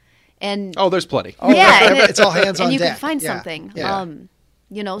do?" And there's plenty. It's all hands on deck. And you deck. can find something. Yeah.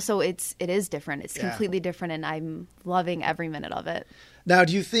 So it is different. It's completely different, and I'm loving every minute of it. Now,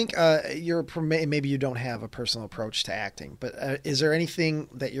 do you think maybe you don't have a personal approach to acting, but is there anything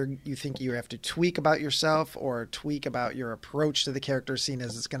that you think you have to tweak about yourself or tweak about your approach to the character, seeing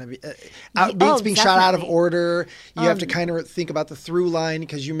as it's going to be it's being shot out of order? You have to kind of think about the through line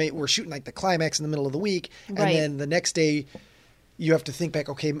because we're shooting like the climax in the middle of the week, and then the next day you have to think back.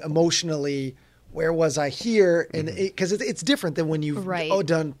 Okay, emotionally, where was I here? And because it's different than when you've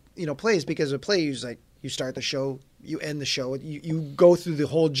done plays, because a play is like you start the show. You end the show. You go through the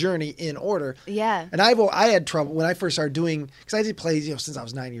whole journey in order. Yeah. And I had trouble when I first started doing, because I did plays since I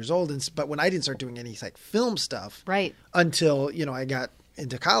was 9 years old, but when I didn't start doing any like film stuff, until I got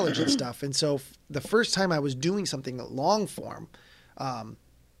into college and stuff. And so the first time I was doing something long form, I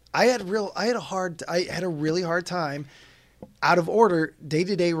had a really hard time out of order day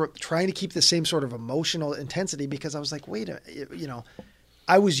to day trying to keep the same sort of emotional intensity, because I was like, wait a minute,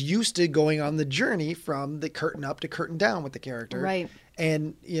 I was used to going on the journey from the curtain up to curtain down with the character. Right.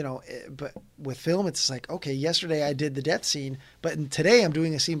 And, but with film, it's like, okay, yesterday I did the death scene, but today I'm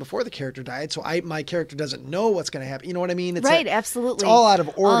doing a scene before the character died. So my character doesn't know what's going to happen. You know what I mean? It's right. Absolutely. It's all out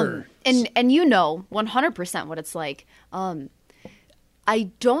of order. And 100% what it's like. I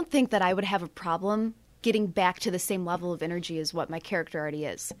don't think that I would have a problem getting back to the same level of energy as what my character already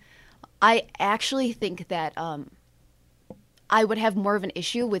is. I actually think that, I would have more of an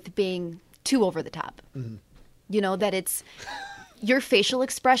issue with being too over the top. Mm-hmm. That it's your facial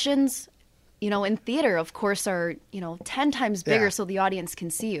expressions, in theater, of course, are, 10 times bigger so the audience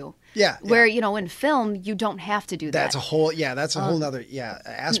can see you. Yeah. Where, in film, you don't have to do that. That's a whole nother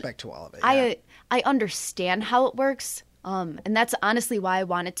aspect to all of it. Yeah. I understand how it works. And that's honestly why I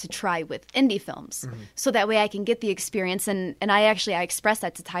wanted to try with indie films. Mm-hmm. So that way I can get the experience. And I expressed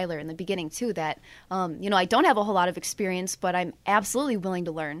that to Tyler in the beginning too, that, I don't have a whole lot of experience, but I'm absolutely willing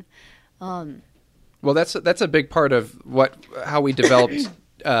to learn. Well, that's a big part of how we developed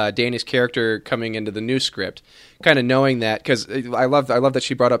Danny's character coming into the new script, kind of knowing that, because I love that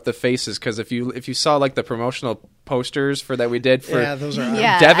she brought up the faces, because if you saw like the promotional posters that we did for those are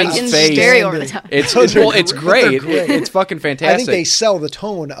Devon's face, very over the top. It's great. It's fucking fantastic. I think they sell the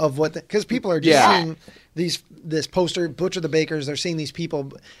tone of because people are just seeing this poster, Butcher the Bakers. They're seeing these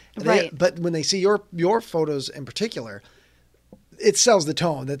people, but when they see your photos in particular, it sells the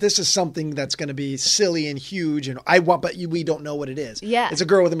tone that this is something that's going to be silly and huge, and but we don't know what it is. Yeah, it's a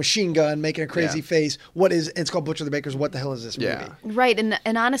girl with a machine gun making a crazy face. It's called Butcher the Bakers. What the hell is this movie? Right,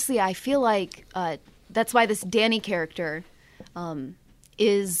 and honestly, I feel like that's why this Danny character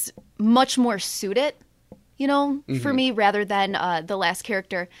is much more suited, for me, rather than the last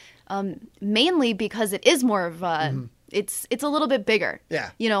character. mainly because it is more of a, it's a little bit bigger. Yeah.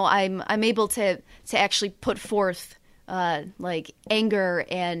 You know, I'm able to actually put forth like anger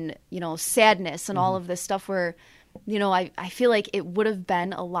and, you know, sadness and all of this stuff where, you know, I feel like it would have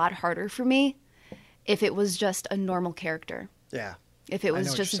been a lot harder for me if it was just a normal character. Yeah. If it was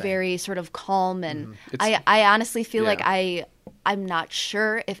what just you're saying. very sort of calm and I honestly feel like I'm not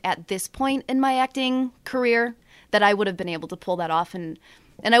sure if at this point in my acting career that I would have been able to pull that off and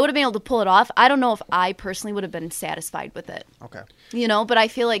I would have been able to pull it off. I don't know if I personally would have been satisfied with it. Okay. You know, but I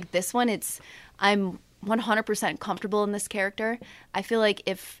feel like this one I'm 100% comfortable in this character. I feel like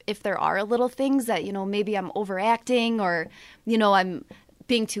if there are little things that, you know, maybe I'm overacting or, you know, I'm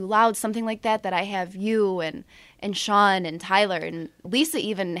being too loud, something like that I have you and Sean and Tyler and Lisa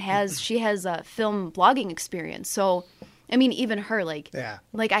even she has a film blogging experience. So, I mean, even her, like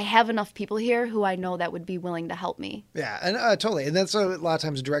I have enough people here who I know that would be willing to help me. Yeah, and totally. And that's a lot of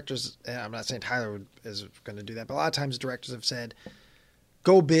times directors, and I'm not saying Tyler is going to do that, but a lot of times directors have said,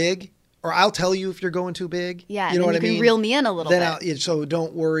 go big, or I'll tell you if you're going too big. Yeah, you know what I mean? mean? Reel me in a little bit. So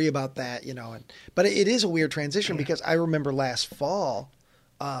don't worry about that, you know. But it is a weird transition because I remember last fall,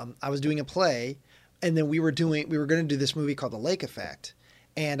 I was doing a play, and then we were going to do this movie called The Lake Effect.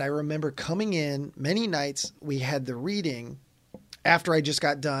 And I remember coming in many nights, we had the reading after I just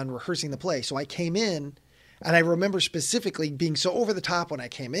got done rehearsing the play. So I came in, and I remember specifically being so over the top when I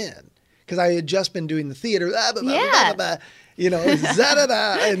came in because I had just been doing the theater, you know,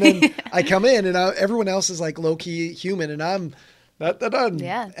 za-da-da, and then I come in, and everyone else is like low-key human, and I'm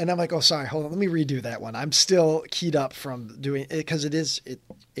and I'm like, oh, sorry, hold on, let me redo that one. I'm still keyed up from doing it because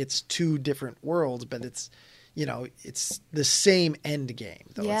it's two different worlds, but it's, you know, it's the same end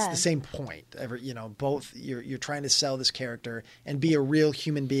game, though. Yeah. It's the same point. You know, both you're trying to sell this character and be a real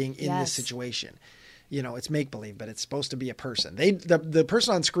human being in this situation. You know, it's make believe, but it's supposed to be a person. The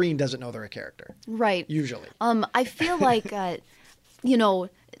person on screen doesn't know they're a character, right? Usually, I feel like, you know,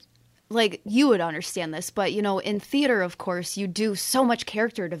 like you would understand this, but you know, in theater, of course, you do so much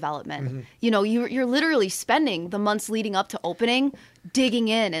character development. You know, you're literally spending the months leading up to opening, digging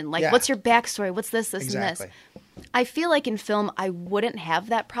in and like, what's your backstory? What's this, and this? I feel like in film, I wouldn't have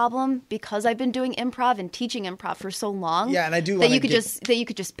that problem because I've been doing improv and teaching improv for so long. Yeah, and I do that you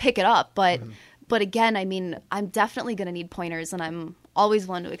could just pick it up, but. But again, I mean, I'm definitely going to need pointers, and I'm always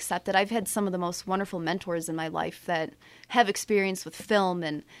willing to accept it. I've had some of the most wonderful mentors in my life that have experience with film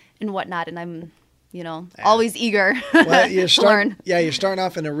and whatnot, and I'm, you know, always eager to learn. Yeah, you're starting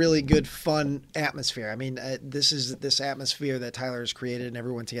off in a really good, fun atmosphere. I mean, this atmosphere that Tyler has created and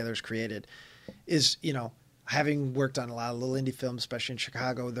everyone together has created is, you know, having worked on a lot of little indie films, especially in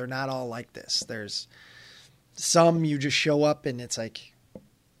Chicago, they're not all like this. There's some you just show up and it's like,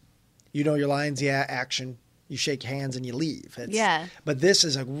 you know your lines, action. You shake hands and you leave. But this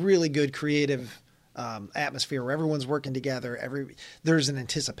is a really good creative atmosphere where everyone's working together. There's an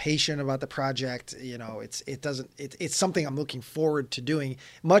anticipation about the project. You know, it's something I'm looking forward to doing,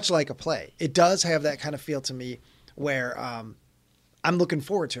 much like a play. It does have that kind of feel to me where I'm looking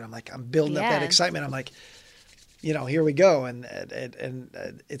forward to it. I'm like, I'm building up that excitement. I'm like, you know, here we go. And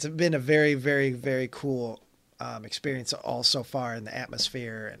it's been a very, very, very cool experience all so far in the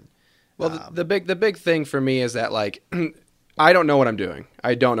atmosphere and. Well, the big thing for me is that, like, I don't know what I'm doing.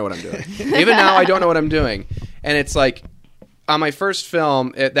 Even now, I don't know what I'm doing. And it's like, on my first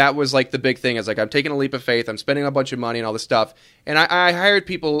film, that was like the big thing. Is like, I'm taking a leap of faith. I'm spending a bunch of money and all this stuff. And I hired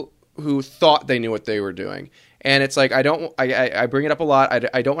people who thought they knew what they were doing. And it's like, I bring it up a lot.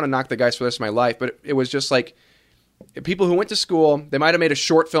 I don't want to knock the guys for the rest of my life. But it was just like, people who went to school, they might have made a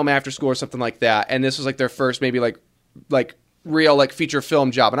short film after school or something like that. And this was like their first maybe like real like feature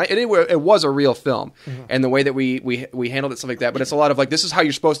film job, and it was a real film, and the way that we handled it, stuff like that. But it's a lot of like, this is how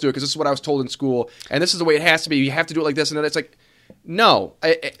you're supposed to do it because this is what I was told in school, and this is the way it has to be. You have to do it like this, and then it's like, no,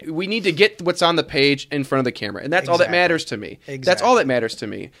 we need to get what's on the page in front of the camera, and that's all that matters to me. That's all that matters to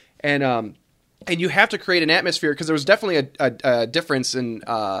me, and you have to create an atmosphere because there was definitely a difference in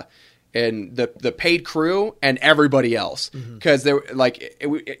the paid crew and everybody else, because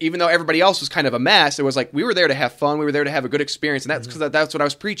even though everybody else was kind of a mess, it was like we were there to have fun, we were there to have a good experience, and that's because that's what I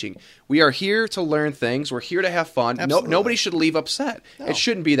was preaching. We are here to learn things. We're here to have fun. Nobody should leave upset. No. It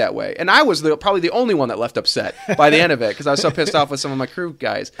shouldn't be that way. And I was probably the only one that left upset by the end of it because I was so pissed off with some of my crew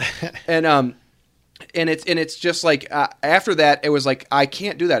guys. And And it's just like after that, it was like, I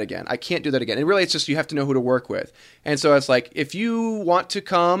can't do that again. And really, it's just you have to know who to work with. And so it's like, if you want to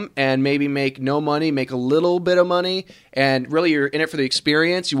come and maybe make no money, make a little bit of money, and really you're in it for the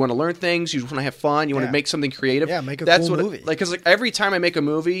experience, you want to learn things, you want to have fun, you want to make something creative. Yeah, make a That's cool what movie. Because like every time I make a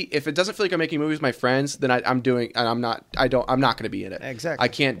movie, if it doesn't feel like I'm making movies with my friends, then I'm not going to be in it. Exactly. I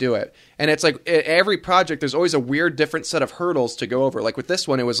can't do it. And it's like every project, there's always a weird, different set of hurdles to go over. Like with this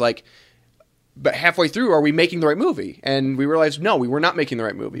one, it was like, but halfway through, are we making the right movie? And we realized, no, we were not making the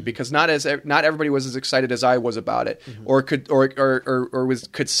right movie because not everybody was as excited as I was about it, or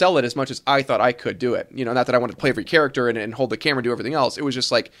could sell it as much as I thought I could do it. You know, not that I wanted to play every character and hold the camera and do everything else. It was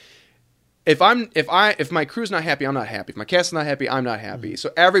just like, if my crew's not happy, I'm not happy. If my cast's not happy, I'm not happy.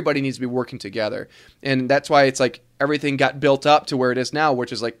 So everybody needs to be working together, and that's why it's like everything got built up to where it is now,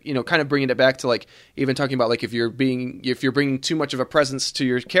 which is like, you know, kind of bringing it back to like even talking about like if you're bringing too much of a presence to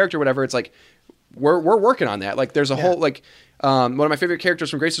your character, or whatever. It's like we're working on that. Like there's a whole like. One of my favorite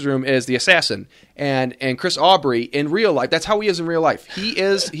characters from Grace's Room is the assassin, and Chris Aubrey in real life. That's how he is in real life. He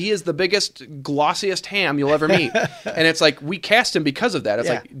is the biggest, glossiest ham you'll ever meet, and it's like we cast him because of that. It's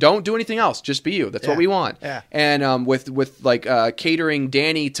like, don't do anything else, just be you. That's what we want. Yeah. And with like catering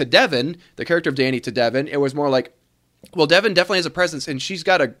Danny to Devon, the character of Danny to Devon, it was more like, well, Devon definitely has a presence, and she's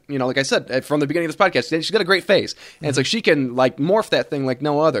got a, you know, like I said from the beginning of this podcast, she's got a great face, and it's like she can like morph that thing like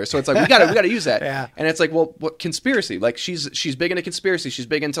no other. So it's like we gotta use that. And it's like, well, what conspiracy? Like she's big into conspiracy. She's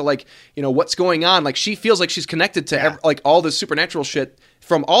big into like, you know, what's going on. Like she feels like she's connected to like all this supernatural shit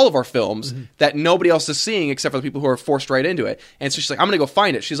from all of our films that nobody else is seeing except for the people who are forced right into it. And so she's like, I'm gonna go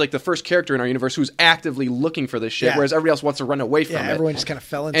find it. She's like the first character in our universe who's actively looking for this shit, whereas everybody else wants to run away from it. Everyone just kind of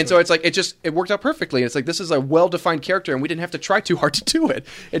fell into it. And so it's like it worked out perfectly. It's like this is a well-defined character, and we didn't have to try too hard to do it.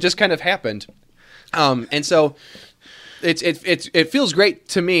 It just kind of happened. And so it feels great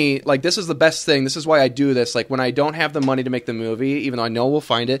to me. Like this is the best thing. This is why I do this. Like when I don't have the money to make the movie, even though I know we'll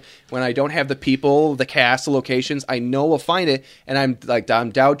find it. When I don't have the people, the cast, the locations, I know we'll find it. And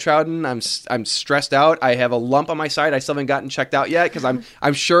I'm downtrodden. I'm stressed out. I have a lump on my side. I still haven't gotten checked out yet because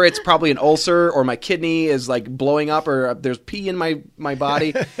I'm sure it's probably an ulcer, or my kidney is like blowing up, or there's pee in my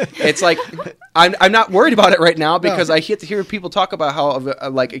body. It's like I'm not worried about it right now because I get to hear people talk about how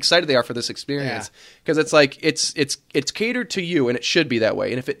like excited they are for this experience, because it's like it's catered to you, and it should be that way.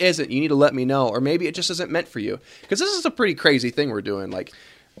 And if it isn't, you need to let me know, or maybe it just isn't meant for you, because this is a pretty crazy thing we're doing. Like,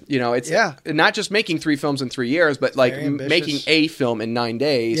 you know, it's not just making 3 films in 3 years, but like making a film in 9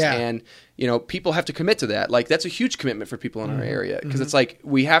 days. And you know, people have to commit to that. Like that's a huge commitment for people in our area, because it's like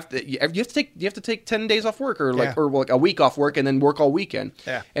you have to take 10 days off work, or like a week off work, and then work all weekend.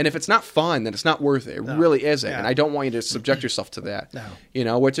 And if it's not fun, then it's not worth it. It really isn't. And I don't want you to subject yourself to that. You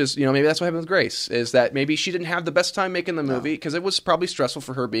know, which is, you know, maybe that's what happened with Grace, is that maybe she didn't have the best time making the movie because it was probably stressful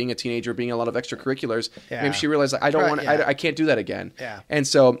for her being a teenager, being a lot of extracurriculars. Maybe she realized like, I can't do that again. And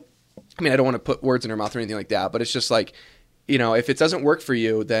so, I mean, I don't want to put words in her mouth or anything like that, but it's just like, you know, if it doesn't work for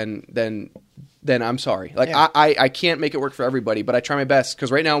you, then I'm sorry. Like I can't make it work for everybody, but I try my best,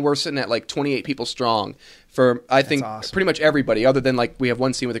 because right now we're sitting at like 28 people strong for I think pretty much everybody, other than like we have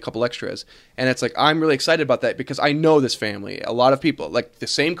one scene with a couple extras, and it's like I'm really excited about that because I know this family. A lot of people, like the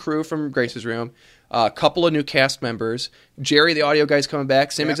same crew from Grace's Room, a couple of new cast members, Jerry the audio guy's coming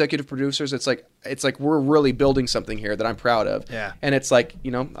back, same executive producers. It's like we're really building something here that I'm proud of. And it's like,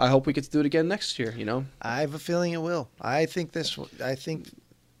 you know, I hope we get to do it again next year. You know, I have a feeling it will. I think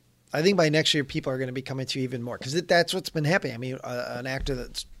by next year people are going to be coming to you even more, because that's what's been happening. I mean, an actor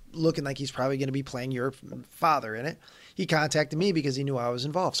that's looking like he's probably going to be playing your father in it, he contacted me because he knew I was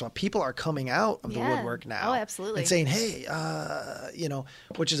involved. So people are coming out of the woodwork now. Oh, absolutely. And saying, hey, you know,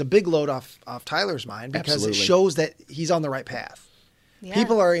 which is a big load off Tyler's mind, because it shows that he's on the right path.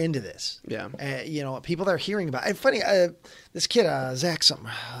 People are into this. You know, people that are hearing about it. And funny, this kid, Zach something,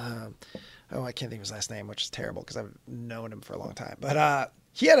 I can't think of his last name, which is terrible because I've known him for a long time. But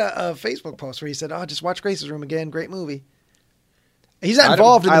he had a Facebook post where he said, just watch Grace's Room again. Great movie. He's not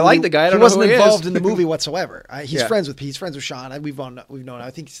involved in the movie. I like the guy. He wasn't involved in the movie whatsoever. He's friends with Pete. He's friends with Sean. We've known.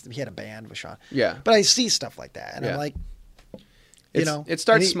 I think he had a band with Sean. But I see stuff like that, and I'm like, you know, it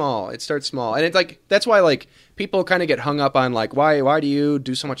starts small. It starts small, and it's like that's why like people kind of get hung up on like why do you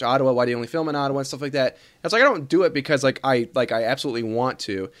do so much Ottawa? Why do you only film in Ottawa and stuff like that? And it's like I don't do it because I absolutely want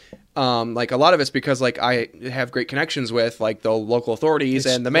to. Like a lot of it's because like I have great connections with like the local authorities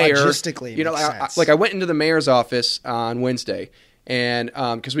and the mayor. Logistically, you know, I went into the mayor's office on Wednesday. And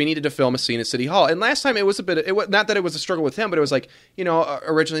because we needed to film a scene at City Hall, and last time it was not that it was a struggle with him, but it was like, you know,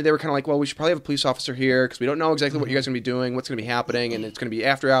 originally they were kind of like, well, we should probably have a police officer here because we don't know exactly what you guys are going to be doing, what's going to be happening, and it's going to be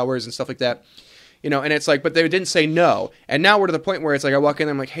after hours and stuff like that. and it's like, but they didn't say no. And now we're to the point where it's like, I walk in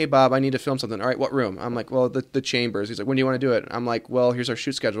there, I'm like, hey, Bob, I need to film something. All right, what room? I'm like, well, the chambers. He's like, when do you want to do it? I'm like, well, here's our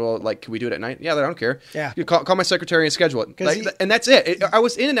shoot schedule. Like, can we do it at night? Yeah, I don't care. Yeah. You call my secretary and schedule it. And that's it. I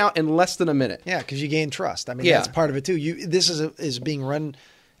was in and out in less than a minute. Yeah, because you gain trust. I mean, that's part of it too. This is being run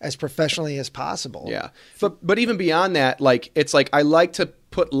as professionally as possible. Yeah. But even beyond that, like, it's like I like to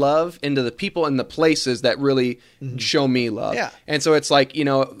put love into the people and the places that really show me love. Yeah. And so it's like,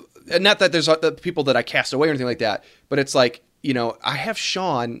 not that there's the people that I cast away or anything like that, but it's like, I have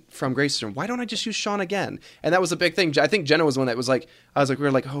Sean from Grace's Room. Why don't I just use Sean again? And that was a big thing. I think Jenna was one that was like, we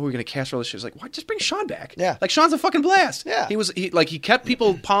were like, oh, we're going to cast for all this shit. She's like, why just bring Sean back? Yeah. Like, Sean's a fucking blast. Yeah. He kept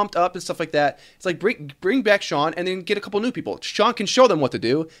people pumped up and stuff like that. It's like, bring back Sean and then get a couple new people. Sean can show them what to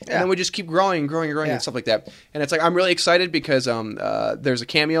do. And then we just keep growing and stuff like that. And it's like, I'm really excited because there's a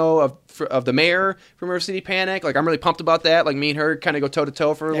cameo of the mayor from River City Panic. Like, I'm really pumped about that. Like, me and her kind of go toe to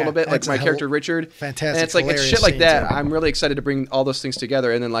toe for a little bit. Like, my character Richard. Fantastic. And it's like, it's shit like that. I'm really excited to bring all those things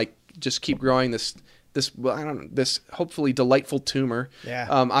together and then like just keep growing this hopefully delightful tumor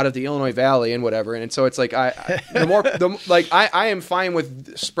out of the Illinois Valley and whatever. And so it's like I am fine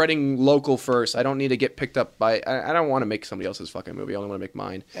with spreading local first. I don't need to get picked up by. I don't want to make somebody else's fucking movie. I only want to make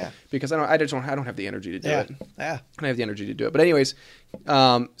mine. Yeah. Because I don't have the energy to do it. Yeah. I don't have the energy to do it. But anyways,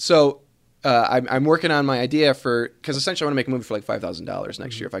 I'm working on my idea because essentially I want to make a movie for like $5,000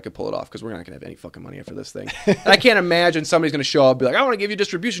 next year if I could pull it off, because we're not going to have any fucking money after this thing. And I can't imagine somebody's going to show up and be like, I want to give you a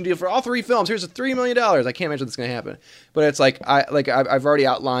distribution deal for all 3 films. Here's a $3 million. I can't imagine that's going to happen. But it's like I've already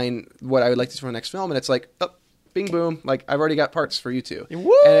outlined what I would like to see for the next film, and it's like, oh, bing boom, like I've already got parts for you two.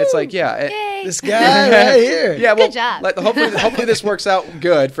 Woo! And it's like, this guy right here. Yeah, well, good job. Hopefully this works out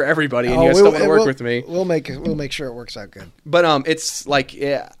good for everybody, and you still want to work with me. We'll make sure it works out good. But it's like,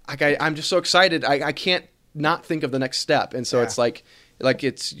 I'm just so excited. I can't not think of the next step, and so it's like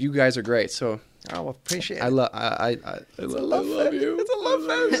it's you guys are great. So appreciate it. I love you. It's a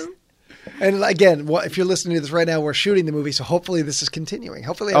love fest. And again, if you're listening to this right now, we're shooting the movie, so hopefully this is continuing.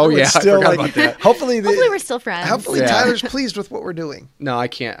 Hopefully, everyone's still I forgot about that. Hopefully we're still friends. Hopefully, Tyler's pleased with what we're doing. No, I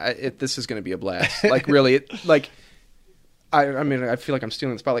can't. This is going to be a blast. Like, really, I mean, I feel like I'm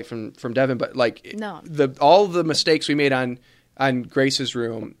stealing the spotlight from Devon, but like, no. all the mistakes we made on Grace's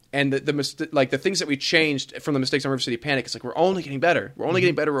Room and the things that we changed from the mistakes on River City Panic, it's like we're only getting better. We're only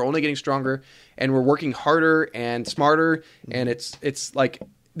getting better. We're only getting stronger, and we're working harder and smarter. And it's like.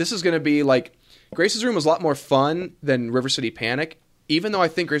 This is going to be like Grace's Room was a lot more fun than River City Panic, even though I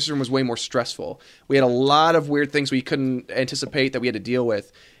think Grace's Room was way more stressful. We had a lot of weird things we couldn't anticipate that we had to deal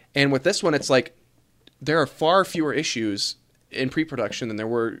with. And with this one, it's like there are far fewer issues in pre-production than there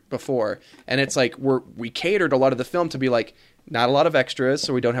were before. And it's like we catered a lot of the film to be like not a lot of extras,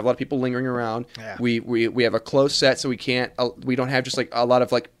 so we don't have a lot of people lingering around. Yeah. We have a closed set, so we don't have just like a lot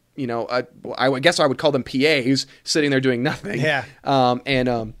of like, I guess I would call them PAs sitting there doing nothing. Yeah.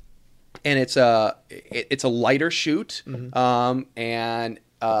 And it's a lighter shoot. And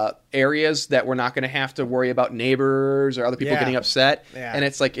areas that we're not going to have to worry about neighbors or other people getting upset. Yeah. And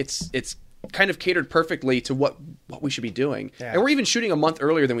it's like it's kind of catered perfectly to what we should be doing. Yeah. And we're even shooting a month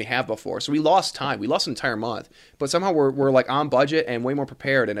earlier than we have before. So we lost time. We lost an entire month. But somehow we're like on budget and way more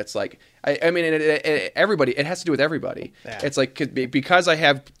prepared. And it's like, I mean, everybody, it has to do with everybody. Yeah. It's like, because I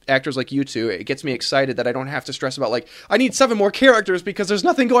have actors like you two, it gets me excited that I don't have to stress about like, I need 7 more characters because there's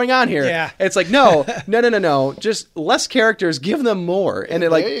nothing going on here. Yeah. It's like, no. Just less characters, give them more. And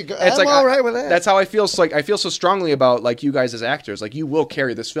it like, there you go. It's I'm like, all right with that. That's how I feel. So like, I feel so strongly about like you guys as actors. Like you will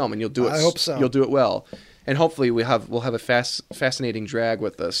carry this film and you'll do it. I hope so. You'll do it well. And hopefully we'll have a fascinating drag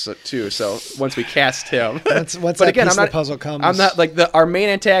with us too. So once we cast him, once that piece of the puzzle comes, I'm not like our main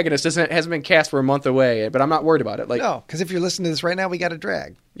antagonist hasn't been cast for a month away, but I'm not worried about it. Like no, because if you're listening to this right now, we got a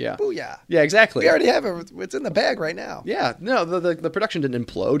drag. Yeah, booyah. Yeah, exactly. We already have it. It's in the bag right now. Yeah, no, the production didn't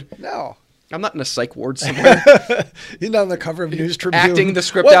implode. No. I'm not in a psych ward somewhere. You're not on the cover of News Tribune. Acting the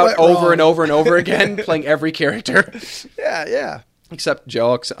script out over and over and over again, playing every character. Yeah. Except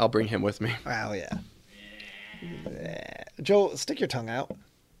Joe, I'll bring him with me. Wow, yeah. Joel, stick your tongue out.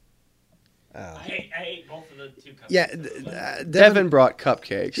 I ate both of the 2 cupcakes. Yeah, Devon brought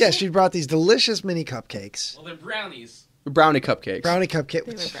cupcakes. Yeah, she brought these delicious mini cupcakes. Well, they're brownies. Brownie cupcakes. Brownie They were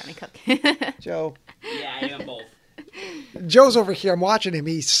cupcakes. brownie cupcakes. Joe. Yeah, I ate them both. Joe's over here. I'm watching him.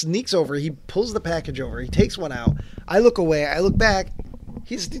 He sneaks over. He pulls the package over. He takes one out. I look away. I look back.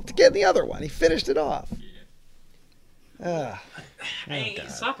 He's getting the other one. He finished it off. I ain't eating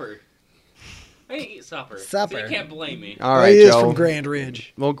supper. I ain't eat supper. Supper. So you can't blame me. All right, he is Joe. from Grand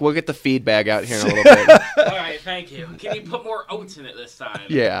Ridge. We'll get the feed bag out here in a little bit. All right, thank you. Can you put more oats in it this time?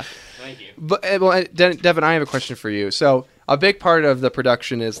 Yeah. Thank you. But Devon, I have a question for you. So a big part of the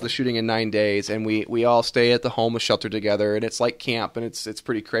production is the shooting in 9 days, and we all stay at the homeless shelter together, and it's like camp, and it's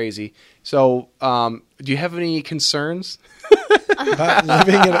pretty crazy. So, do you have any concerns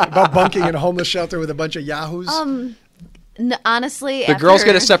about bunking in a homeless shelter with a bunch of yahoos? Honestly, the girls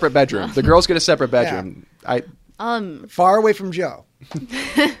get a separate bedroom. The girls get a separate bedroom. Far away from Joe.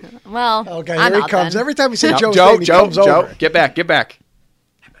 Well, okay, I'm here he out comes. then. Every time you say Joe's Joe, name, he comes Joe, over. get back.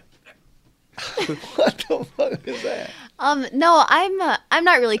 What the fuck is that? No, I'm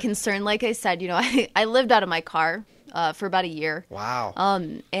not really concerned. Like I said, I lived out of my car for about a year. Wow.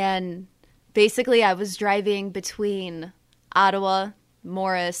 And basically I was driving between Ottawa,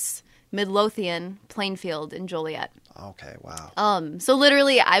 Morris, Midlothian, Plainfield, and Joliet. Okay, wow. So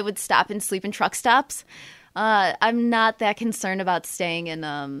literally I would stop and sleep in truck stops. I'm not that concerned about staying in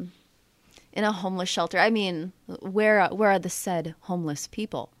a homeless shelter. I mean, where are the said homeless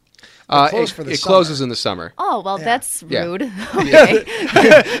people? It closes in the summer. Oh, well, that's rude. Yeah.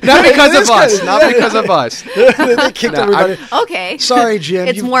 Okay. Not because of us. Not because of us. They kicked everybody. Okay. Sorry, Jim.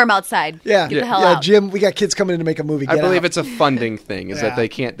 It's warm outside. Yeah. Get the hell out. Jim, we got kids coming in to make a movie. I Get believe out. it's a funding thing. Is that they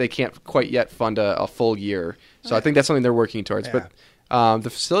can't quite yet fund a full year. So I think that's something they're working towards. Yeah. But the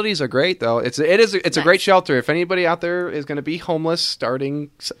facilities are great, though. It's a great shelter. If anybody out there is going to be homeless, starting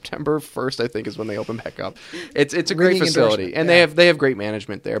September 1st, I think is when they open back up. It's a great facility, and they have great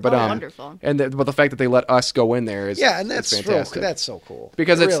management there. But wonderful. But the fact that they let us go in there is and that's fantastic. That's so cool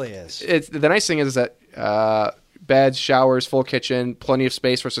Because it really is. It's the nice thing is that beds, showers, full kitchen, plenty of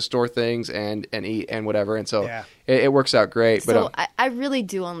space for us to store things and eat and whatever. And so it works out great. So but I really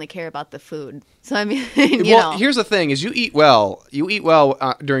do only care about the food. So I mean, here's the thing: is you eat well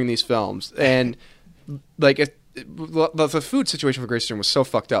during these films, and like the food situation for Grace's Room was so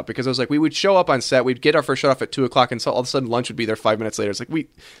fucked up because it was like we would show up on set, we'd get our first shot off at 2:00, and so all of a sudden lunch would be there 5 minutes later. It's like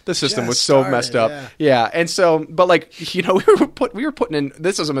the system was so messed up. And so, but like we were putting in.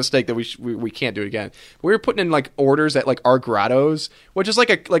 This is a mistake that we can't do it again. We were putting in like orders at like our Grottos, which is like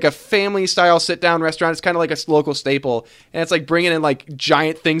a family style sit down restaurant. It's kind of like a local staple, and it's like bringing in like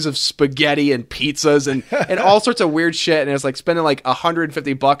giant things of spaghetti and pizzas and all sorts of weird shit, and it's like spending like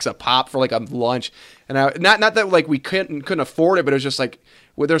 $150 a pop for like a lunch. And not that like we couldn't afford it, but it was just like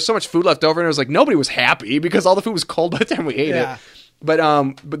there was so much food left over, and it was like nobody was happy because all the food was cold by the time we ate it. But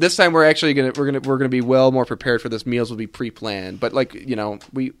this time we're actually gonna be well more prepared for this. Meals will be pre-planned. But like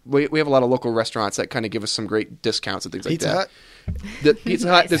we have a lot of local restaurants that kind of give us some great discounts and things like that. Pizza Hut. The Pizza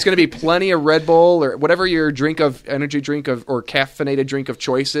Hut. There's going to be plenty of Red Bull or whatever your energy drink or caffeinated drink of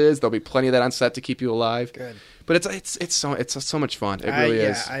choice is. There'll be plenty of that on set to keep you alive. Good. But it's so much fun. It really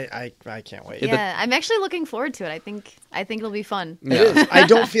is. I can't wait. Yeah, I'm actually looking forward to it. I think it'll be fun. It is. I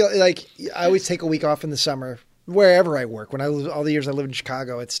don't feel like I always take a week off in the summer wherever I work. When all the years I lived in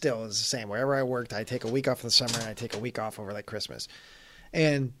Chicago, it still is the same. Wherever I worked, I take a week off in the summer and I take a week off over like Christmas.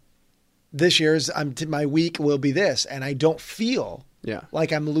 And this year's my week will be this, and I don't feel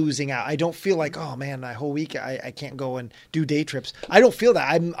like I'm losing out. I don't feel like, oh man, my whole week I can't go and do day trips. I don't feel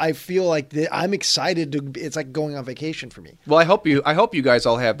that. I feel like I'm excited to. It's like going on vacation for me. Well, I hope you guys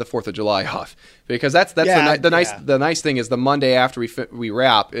all have the 4th of July off because that's the nice thing is the Monday after we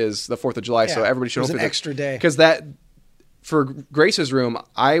wrap is the 4th of July, so everybody should an extra day because that for Grace's Room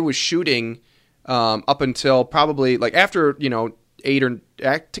I was shooting up until probably like after 8 or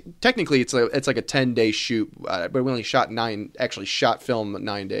technically it's like a 10-day shoot, but we only shot film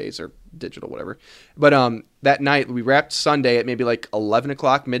 9 days or digital, whatever. But that night we wrapped Sunday at maybe like 11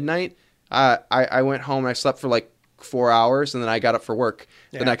 o'clock midnight. I went home and I slept for like 4 hours, and then I got up for work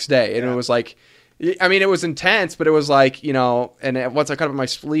the next day, and it was like. I mean, it was intense, but it was like, and once I caught up in my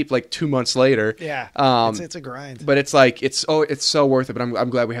sleep, like 2 months later. Yeah. It's a grind. But it's like, it's so worth it. But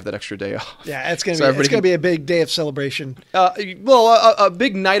I'm glad we have that extra day off. Yeah, it's going to be a big day of celebration. A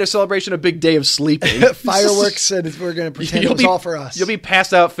big night of celebration, a big day of sleeping. Fireworks, and we're going to pretend it was all for us. You'll be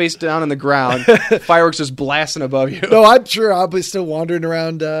passed out face down on the ground. Fireworks just blasting above you. No, I'm sure I'll be still wandering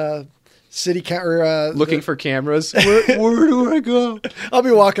around city looking for cameras. Where do I go? I'll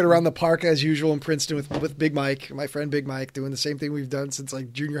be walking around the park as usual in Princeton with Big Mike, my friend Big Mike, doing the same thing we've done since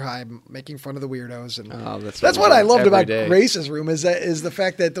like junior high, making fun of the weirdos. And that's what I loved about Grace's Room is the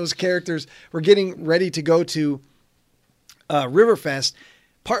fact that those characters were getting ready to go to Riverfest,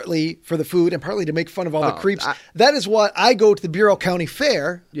 partly for the food and partly to make fun of all the creeps. That is what I go to the Bureau County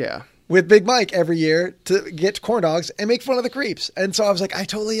Fair. Yeah. With Big Mike every year to get corn dogs and make fun of the creeps. And so I was like, I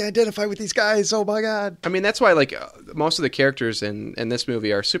totally identify with these guys. Oh my God. I mean, that's why like most of the characters in this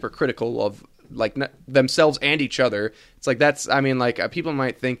movie are super critical of like themselves and each other. It's like people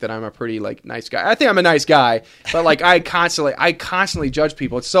might think that I'm a pretty like nice guy. I think I'm a nice guy, but like I constantly judge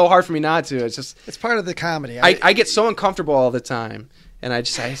people. It's so hard for me not to. It's part of the comedy. I get so uncomfortable all the time, and I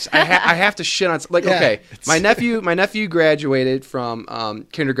have to shit on okay. My nephew graduated from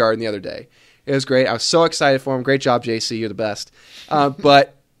kindergarten the other day. It was great. I was so excited for him. Great job, JC. You're the best.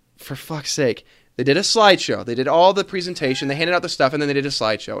 But for fuck's sake, they did a slideshow. They did all the presentation. They handed out the stuff, and then they did a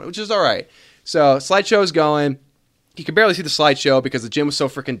slideshow, which is all right. So slideshow is going. You could barely see the slideshow because the gym was so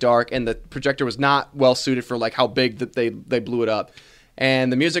freaking dark, and the projector was not well suited for like how big that they blew it up.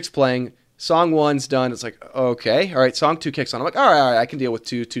 And the music's playing. Song 1's done. It's like, okay, all right. Song 2 kicks on. I'm like, all right, I can deal with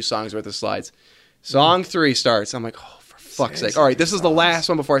two songs worth of slides. Song 3 starts. I'm like, oh, for fuck's sake. All right, this is the last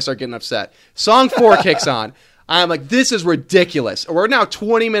one before I start getting upset. Song 4 kicks on. I'm like, this is ridiculous. We're now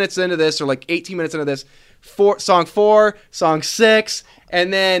 20 minutes into this, or like 18 minutes into this. Song 4, song 6,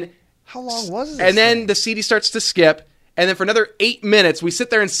 and then how long was this? And then the CD starts to skip, and then for another 8 minutes, we sit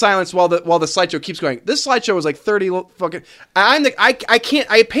there in silence while the slideshow keeps going. This slideshow was like 30 fucking. I can't.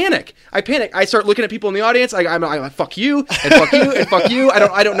 I panic. I start looking at people in the audience. I'm like, fuck you and fuck you and fuck you.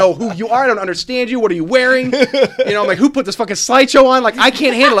 I don't know who you are. I don't understand you. What are you wearing? I'm like, who put this fucking slideshow on? Like, I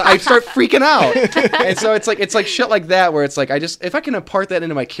can't handle it. I start freaking out. And so it's like shit like that where it's like if I can impart that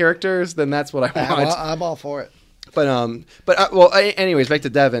into my characters, then that's what I want. I'm all for it. Anyways, back to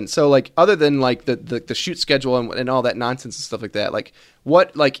Devon. So, like, other than like the shoot schedule and all that nonsense and stuff like that, like,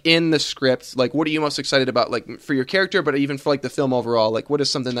 what like in the script, like, what are you most excited about, like, for your character, but even for like the film overall? Like, what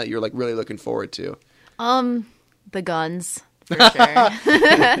is something that you're like really looking forward to? The guns, for sure.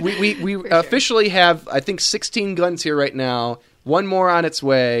 we officially have, I think, 16 guns here right now. One more on its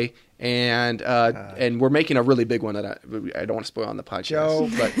way. And we're making a really big one that I don't want to spoil on the podcast, Joe.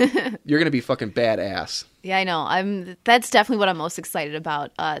 But you're gonna be fucking badass. Yeah, I know. That's definitely what I'm most excited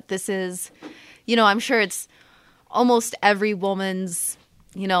about. This is, I'm sure it's almost every woman's,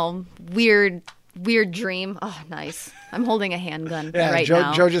 weird dream. Oh, nice. I'm holding a handgun right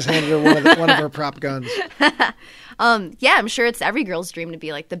now. Joe just handed her one of her prop guns. Yeah, I'm sure it's every girl's dream to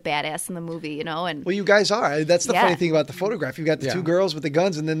be like the badass in the movie, And well, you guys are. That's the funny thing about the photograph. You've got the two girls with the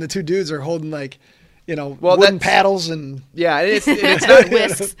guns, and then the two dudes are holding like, wooden paddles and it's not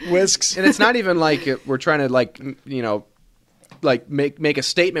whisks. And it's not even like we're trying to like make a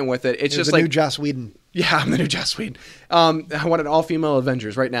statement with it. It's just the like new Joss Whedon. Yeah, I'm the new Joss Whedon. I want an all-female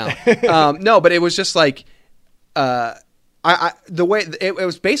Avengers right now. No, but it was just like. The way it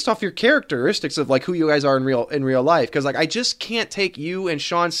was based off your characteristics of like who you guys are in real life, because like I just can't take you and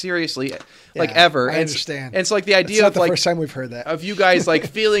Sean seriously ever. I understand. And it's like the idea of like the first time we've heard that of you guys like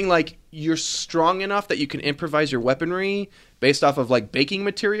feeling like you're strong enough that you can improvise your weaponry based off of like baking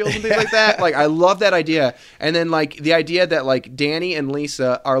materials and things like that. Like I love that idea. And then like the idea that like Danny and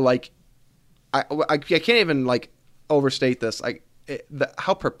Lisa are like I can't even like overstate this. Like.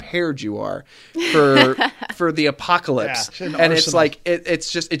 How prepared you are for the apocalypse, and it's like it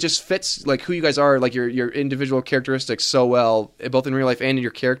just fits like who you guys are, like your individual characteristics so well, both in real life and in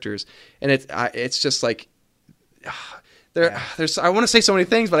your characters, and it's just like there's I want to say so many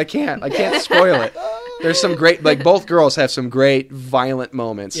things, but I can't spoil it. There's some great both girls have some great violent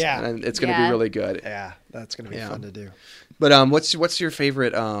moments, and it's going to be really good. Yeah, that's going to be fun to do. But what's your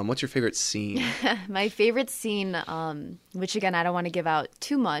favorite scene? My favorite scene, which again I don't want to give out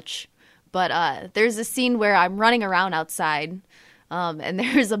too much, but there's a scene where I'm running around outside, and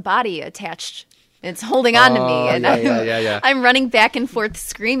there's a body attached. It's holding on to me, and I'm running back and forth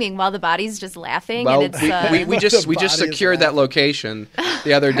screaming while the body's just laughing. Well, and it's, we just secured that location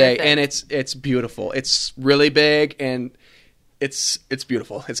the other day, and it's beautiful. It's really big and. It's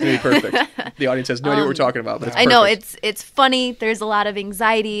beautiful. It's going to be perfect. The audience has no idea what we're talking about, but it's perfect. I know, it's funny. There's a lot of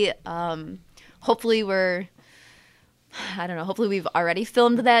anxiety. Hopefully we've already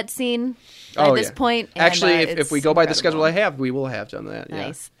filmed that scene by this point. And, actually, if we go by the schedule I have, we will have done that.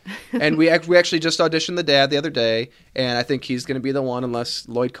 Nice. Yeah. And we actually just auditioned the dad the other day, and I think he's going to be the one unless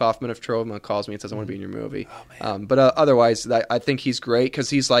Lloyd Kaufman of Troma calls me and says, I want to be in your movie. Oh, man. But otherwise, I think he's great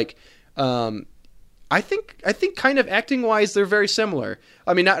because he's like... I think kind of acting wise they're very similar.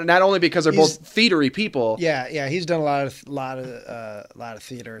 I mean, not only because they're both theatery people. Yeah, he's done a lot of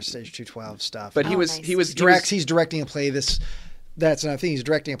theater, stage 212 stuff. But he's directing a play this. That's another thing. He's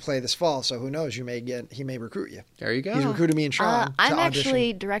directing a play this fall, so who knows? He may recruit you. There you go. He's recruited me and Sean. I'm to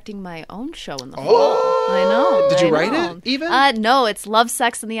actually directing my own show in the fall. I know. Did you write it even? No, it's Love,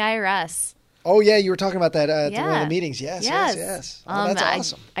 Sex, and the IRS. Oh, yeah, you were talking about that at one of the meetings. Yes. Oh, that's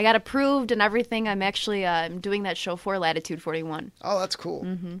awesome. I got approved and everything. I'm actually doing that show for Latitude 41. Oh, that's cool.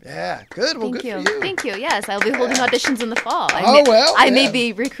 Yeah, good. Well, Thank good you. for you. Thank you. Yes, I'll be holding auditions in the fall. I may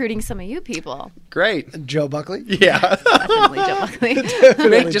be recruiting some of you people. Great. Joe Buckley? Yeah. Definitely Joe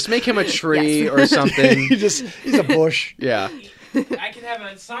Buckley. Just make him a tree or something. He's a bush. Yeah. I could have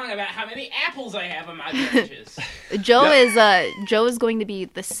a song about how many apples I have on my branches. Joe is going to be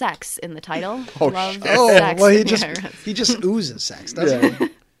the sex in the title. Oh, Love, shit. sex. Well, he just oozes sex, doesn't he?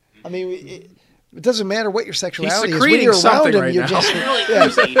 I mean, it doesn't matter what your sexuality is. When you're around him, you're just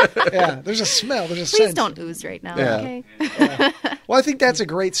there's a smell. There's a Please sense. don't ooze right now. Yeah. Okay. Well, I think that's a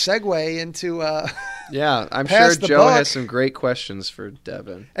great segue into. Yeah, I'm sure Pass the Joe buck. has some great questions for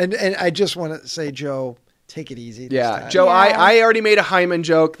Devon. And I just want to say, Joe, take it easy. this Yeah, time. Joe, Yeah. I already made a hymen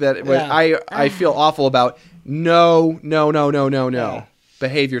joke that I feel awful about. No.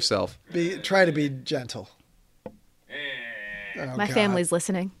 Behave yourself. Try to be gentle. Oh, My God. family's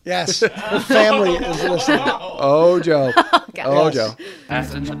listening. Yes, the family is listening. Oh, Joe. Oh, Yes. Joe.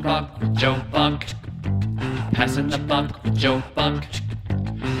 Passing the buck with Joe Buck. Passing the buck with Joe Buck.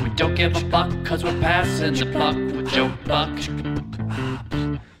 We don't give a buck cause we're passing the buck with Joe Buck.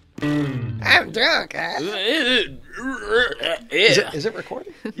 I'm drunk. Is it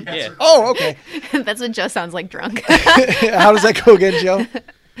recording? Yeah. Oh, okay. That's what Joe sounds like drunk. How does that go again, Joe?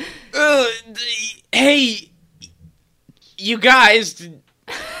 Hey, you guys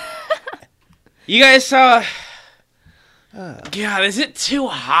saw... God, is it too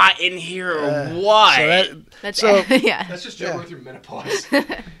hot in here or what? That's So- yeah. That's just Joe going through menopause.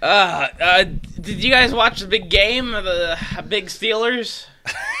 Did you guys watch the big game of the big Steelers?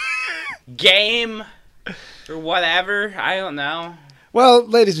 Game? Or whatever? I don't know. Well,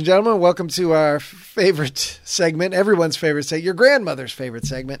 ladies and gentlemen, welcome to our favorite segment, everyone's favorite segment, your grandmother's favorite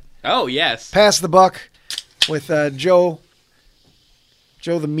segment, Oh, yes. Pass the Buck with Joe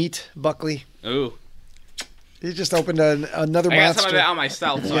the Meat Buckley. Ooh. He just opened another I got some monster. of it on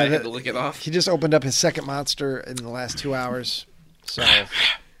myself, so Yeah, I had to lick it off. He just opened up his second monster in the last 2 hours. So,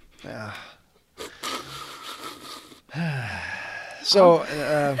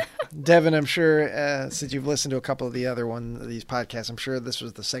 Devin, I'm sure since you've listened to a couple of the other these podcasts, I'm sure this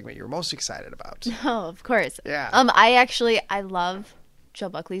was the segment you were most excited about. Oh, of course. Yeah. I love Joe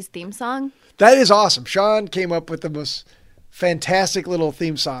Buckley's theme song. That is awesome. Sean came up with the most fantastic little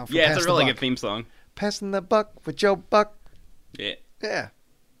theme song for Yeah, Pass it's a the really Buck. good theme song. Passing the Buck with Joe Buck. Yeah. Yeah.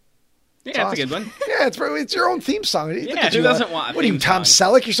 Yeah, that's a awesome. good one. Yeah, it's your own theme song. Look Yeah, at who you, doesn't want a What are you, theme Tom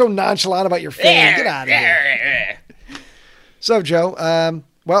song? Selleck? You're so nonchalant about your fame. Get out of here. So, Joe,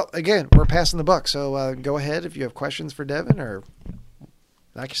 well, again, we're passing the buck. So go ahead if you have questions for Devin or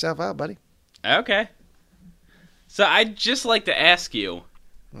knock yourself out, buddy. Okay. So I'd just like to ask you.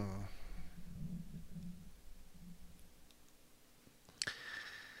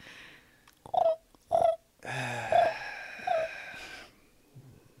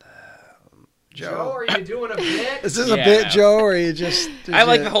 Joe, are you doing a bit? Is this a Yeah. bit, Joe, or are you just... I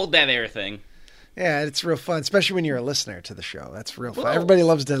like the whole dead air thing. Yeah, it's real fun, especially when you're a listener to the show. That's real fun. Whoa. Everybody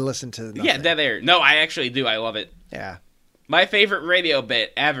loves to listen to nothing. Yeah, dead air. No, I actually do. I love it. Yeah. My favorite radio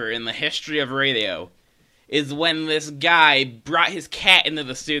bit ever in the history of radio is when this guy brought his cat into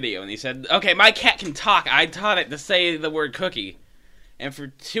the studio and he said, okay, my cat can talk. I taught it to say the word cookie. And for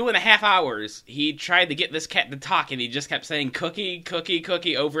 2.5 hours, he tried to get this cat to talk, and he just kept saying cookie, cookie,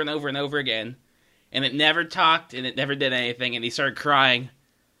 cookie over and over and over again. And it never talked, and it never did anything, and he started crying.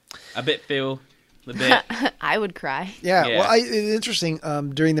 A bit, Phil. A bit. I would cry. Yeah, Yeah. well, it's interesting.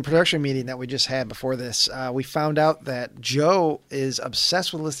 During the production meeting that we just had before this, we found out that Joe is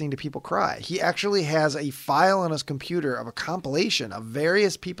obsessed with listening to people cry. He actually has a file on his computer of a compilation of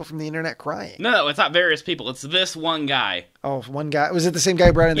various people from the internet crying. No, it's not various people. It's this one guy. Oh, one guy. Was it the same guy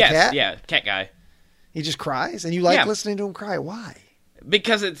who brought in the Yes, cat? yeah, cat guy. He just cries? And you like Yeah. listening to him cry? Why?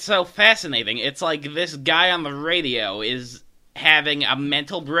 Because it's so fascinating. It's like this guy on the radio is having a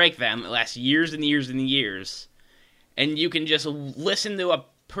mental breakdown that lasts years and years and years. And you can just listen to a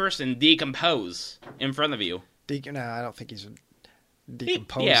person decompose in front of you. No, I don't think he's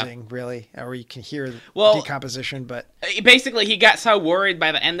decomposing, really. Or you can hear decomposition, but... Basically, he got so worried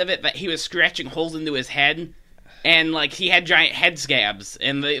by the end of it that he was scratching holes into his head. And, like, he had giant head scabs.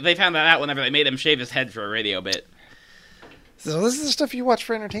 And they found that out whenever they made him shave his head for a radio bit. So this is the stuff you watch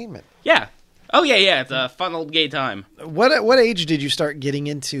for entertainment. Yeah. Oh, yeah, it's a fun old gay time. What age did you start getting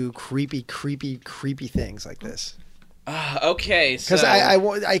into creepy things like this? Okay, so... Because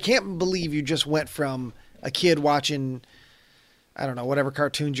I can't believe you just went from a kid watching, I don't know, whatever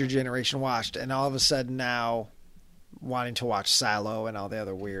cartoons your generation watched, and all of a sudden now wanting to watch Silo and all the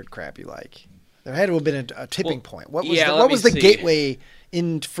other weird crap you like? There had to have been a tipping point. What was let me the see. gateway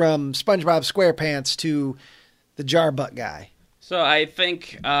in from SpongeBob SquarePants to the jar butt guy? So I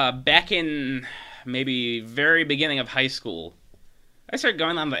think back in maybe very beginning of high school, I started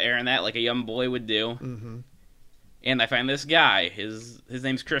going on the internet like a young boy would do. Mm-hmm. And I find this guy. His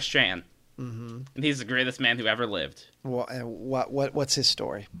name's Chris Chan. Mm-hmm. And he's the greatest man who ever lived. What's his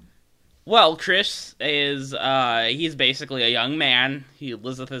story? Well, Chris is, he's basically a young man. He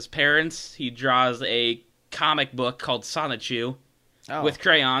lives with his parents. He draws a comic book called Sonichu with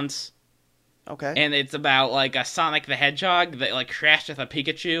crayons. Okay. And it's about, like, a Sonic the Hedgehog that, like, crashed with a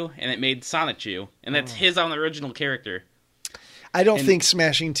Pikachu, and it made Sonichu. And that's his own original character. I don't think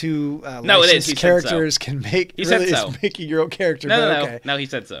smashing two no, it is. licensed characters can make he really said so. is making your own character. No, he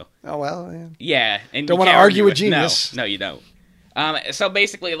said so. Oh, well, yeah. Yeah. And don't you want to can't argue with it. genius. No, you don't. So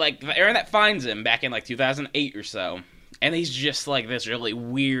basically, like, the internet finds him back in, like, 2008 or so, and he's just, like, this really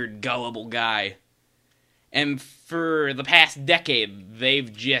weird, gullible guy. And for the past decade,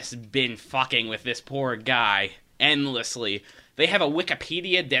 they've just been fucking with this poor guy endlessly. They have a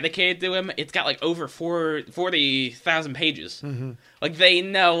Wikipedia dedicated to him. It's got, like, over 40,000 pages. Mm-hmm. Like, they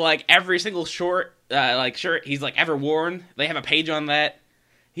know, like, every single shirt he's, like, ever worn. They have a page on that.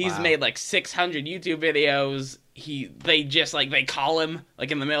 He's made, like, 600 YouTube videos. They call him,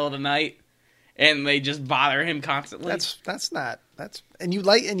 like, in the middle of the night, and they just bother him constantly. So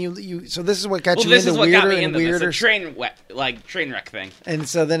this is what got you into weirder and weirder. It's a train wreck thing. And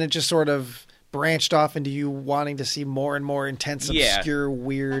so then it just sort of branched off into you wanting to see more and more intense, obscure,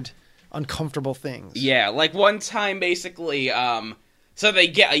 weird, uncomfortable things. Yeah, like one time, basically, so they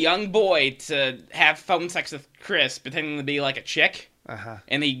get a young boy to have phone sex with Chris, pretending to be, like, a chick. Uh-huh.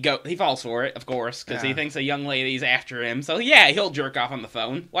 And he falls for it, of course, because he thinks a young lady's after him. So yeah, he'll jerk off on the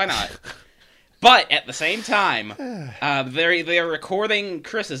phone. Why not? But at the same time, they're recording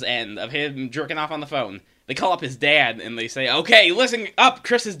Chris's end of him jerking off on the phone. They call up his dad and they say, "Okay, listen up,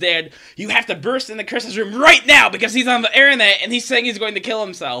 Chris's dad. You have to burst into Chris's room right now because he's on the internet and he's saying he's going to kill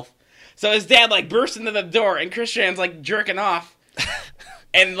himself." So his dad, like, bursts into the door and Christian's, like, jerking off,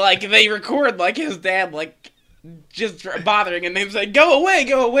 and, like, they record, like, his dad, like, just bothering him, and they say, go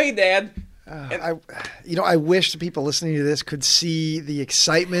away, Dad." I wish the people listening to this could see the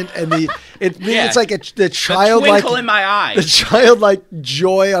excitement and it's like the childlike twinkle in my eye, the childlike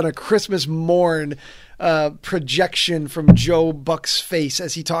joy on a Christmas morn projection from Joe Buck's face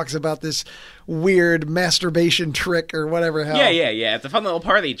as he talks about this weird masturbation trick or whatever hell. Yeah. It's a fun little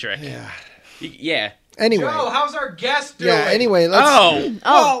party trick. Yeah. Anyway, Joe, how's our guest doing? Yeah. Anyway, let's.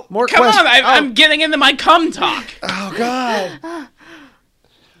 Oh, more come questions. on! I'm getting into my cum talk. Oh God.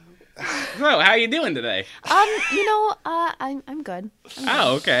 So, how you doing today? I'm good.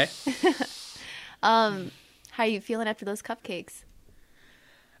 Oh, okay. How are you feeling after those cupcakes?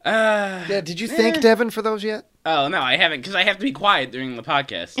 Yeah. Did you thank Devon for those yet? Oh no, I haven't, because I have to be quiet during the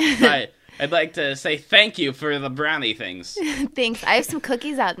podcast. I'd like to say thank you for the brownie things. Thanks. I have some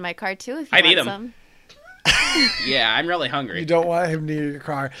cookies out in my car too. If you I want need them. some. Yeah, I'm really hungry. You don't want him near your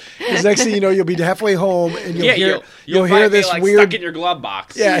car, because next thing you know, you'll be halfway home and you'll hear find this me, like, weird stuck in your glove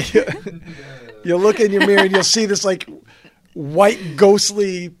box. Yeah, you'll look in your mirror and you'll see this, like, white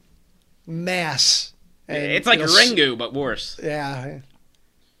ghostly mass. And it's like Ringu, but worse. Yeah.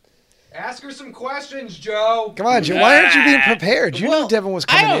 Ask her some questions, Joe. Come on, Joe. Why aren't you being prepared? You knew Devon was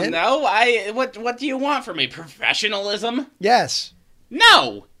coming in. I don't know. What do you want from me? Professionalism? Yes.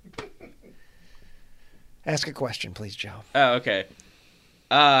 No. Ask a question, please, Joe. Oh, okay.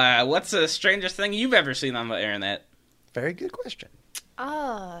 What's the strangest thing you've ever seen on the internet? Very good question.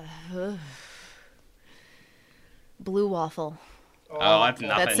 Blue waffle. Oh, that's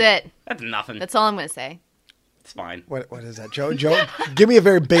nothing. That's it. That's nothing. That's all I'm going to say. It's fine. What is that, Joe? Joe, give me a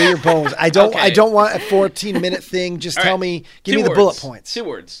very bare bones. I don't want a 14-minute thing. Just tell me. Give me the bullet points. 2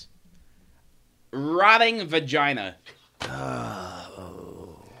 words. Rotting vagina.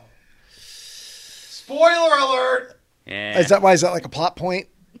 Spoiler alert! Yeah. Is that like a plot point?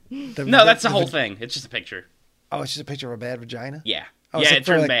 No, that's the whole thing. It's just a picture. Oh, it's just a picture of a bad vagina? Yeah. Oh, yeah, so it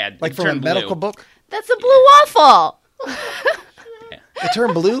turned bad. Like it from a turned medical blue. book? That's a blue waffle. Yeah. It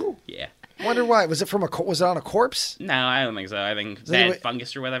turned blue? Yeah. Wonder why. Was it on a corpse? No, I don't think so. I think bad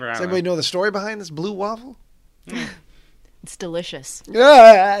fungus or whatever. I Does don't anybody know the story behind this blue waffle? It's delicious.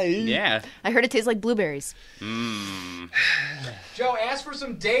 Yeah. I heard it tastes like blueberries. Joe, ask for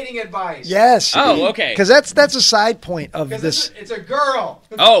some dating advice. Yes. Oh, okay. Because that's a side point of this. It's a girl.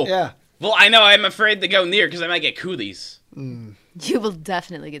 Oh. Yeah. Well, I know. I'm afraid to go near because I might get cooties. You will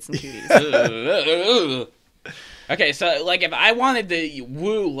definitely get some cooties. All Okay, so, like, if I wanted to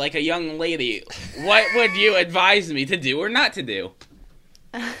woo like a young lady, what would you advise me to do or not to do?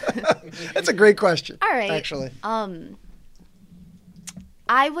 That's a great question. All right. Actually.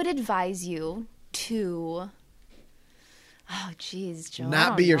 I would advise you to... Oh, geez, Joe.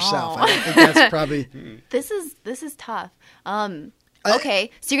 Not be yourself. I don't think that's probably... This is tough. Okay,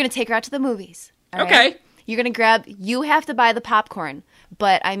 so you're going to take her out to the movies. All Okay. right? You're going to you have to buy the popcorn.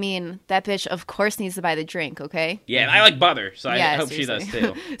 But, I mean, that bitch, of course, needs to buy the drink, okay? Yeah, and I like butter, so Yeah, I hope she does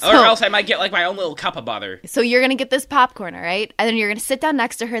too. So- Or else I might get like my own little cup of butter. So you're going to get this popcorn, all right? And then you're going to sit down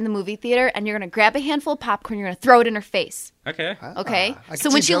next to her in the movie theater, and you're going to grab a handful of popcorn, you're going to throw it in her face, Okay. okay? I can So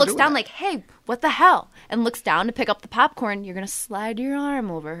see when she Joe looks doing down that. like, hey, what the hell? And looks down to pick up the popcorn, you're going to slide your arm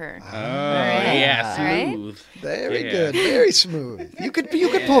over her. Oh, yeah, All right. smooth. Very Yeah. good. Very smooth. You could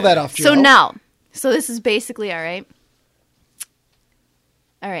pull that off, Joe. So now, this is basically, all right?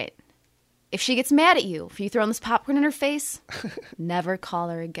 All right. If she gets mad at you for you throwing this popcorn in her face, never call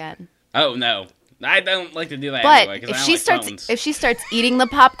her again. Oh no, I don't like to do that But anyway. 'Cause if I don't she like starts phones. if she starts eating the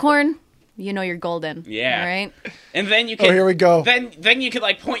popcorn, you know you're golden. Yeah. All right. And then you can. here we go. Then you could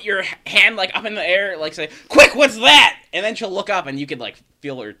like point your hand like up in the air, like say, "Quick, what's that?" And then she'll look up, and you could like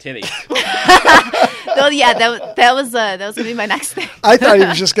feel her titty. Well, yeah, that was gonna be my next thing. I thought he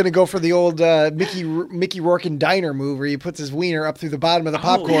was just going to go for the old Mickey Rourke in Diner move where he puts his wiener up through the bottom of the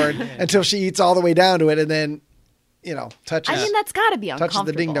popcorn until she eats all the way down to it and then, touches, I mean, that's got to be uncomfortable.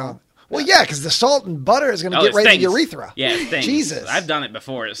 touches the ding dong. Well, yeah, because the salt and butter is going to Oh, get it right in stings. the urethra. Yeah, it stings. Jesus. I've done it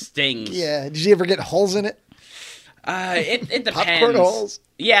before. It stings. Yeah. Did you ever get holes in it? It depends. Popcorn holes?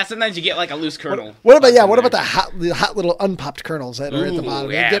 Yeah, sometimes you get like a loose kernel. What about Left in what there. about the hot little unpopped kernels that are at the Ooh,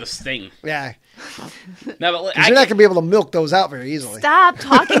 bottom? yeah, You the sting. yeah. No, but 'Cause you're not going to be able to milk those out very easily. Stop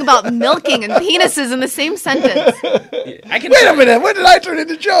talking about milking and penises in the same sentence. I can. Wait a minute. When did I turn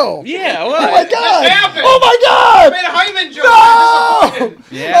into Joe? Yeah. What? Oh, my God. What happened? Oh, my God. made a hymen joke.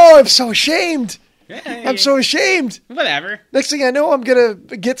 No! Yeah. Oh, I'm so ashamed. Yeah, I'm so ashamed. Whatever. Next thing I know, I'm going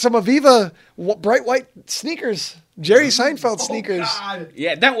to get some Aviva bright white sneakers. Jerry Seinfeld sneakers. God.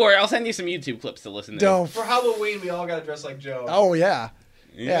 Yeah, don't worry. I'll send you some YouTube clips to listen to. Don't. For Halloween, we all got to dress like Joe. Oh, yeah.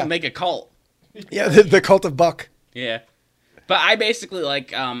 Yeah. Make a cult. Yeah, the cult of Buck. Yeah. But I basically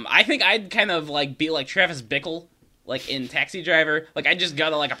like I think I'd kind of like be like Travis Bickle, like in Taxi Driver. Like I just go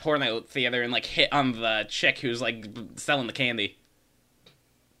to like a porno theater and like hit on the chick who's like selling the candy.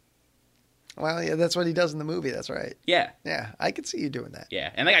 Well, yeah, that's what he does in the movie. That's right. Yeah. Yeah, I could see you doing that. Yeah.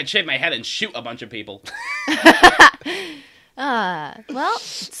 And then I'd shave my head and shoot a bunch of people. Well,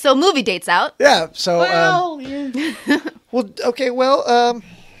 so movie dates out. Yeah, so... yeah. well, okay, well,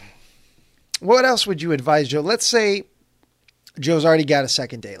 what else would you advise Joe? Let's say Joe's already got a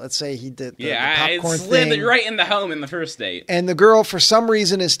second date. Let's say he did the I popcorn slid thing. right in the home in the first date. And the girl, for some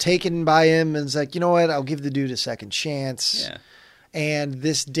reason, is taken by him and is like, you know what? I'll give the dude a second chance. Yeah. And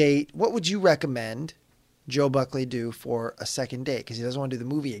this date, what would you recommend Joe Buckley do for a second date? Because he doesn't want to do the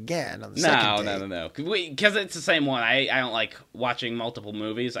movie again on the second date. No. Because it's the same one. I don't like watching multiple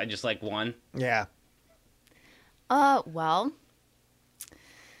movies. I just like one. Yeah. Well,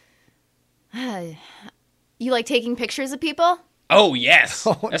 you like taking pictures of people? Oh, yes.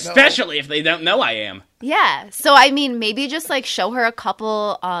 Oh, no. Especially if they don't know I am. Yeah. So I mean, maybe just like show her a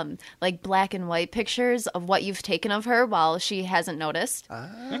couple like black and white pictures of what you've taken of her while she hasn't noticed.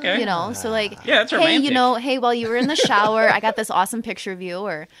 Okay. You know, so like, Yeah, that's hey, romantic. hey, while you were in the shower, I got this awesome picture of you,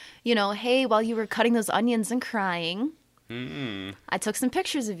 or hey, while you were cutting those onions and crying, I took some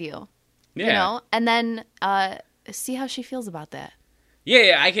pictures of you. Yeah. You know, and then see how she feels about that.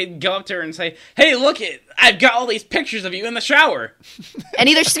 Yeah, I could go up to her and say, "Hey, look it! I've got all these pictures of you in the shower." And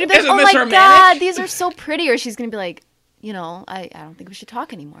either she's gonna be like, Isn't "Oh this my romantic?" god, these are so pretty," or she's gonna be like, I don't think we should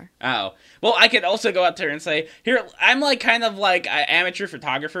talk anymore. Oh. Well, I could also go up to her and say, "Here, I'm like kind of like an amateur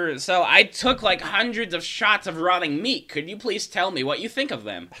photographer, so I took like hundreds of shots of rotting meat. Could you please tell me what you think of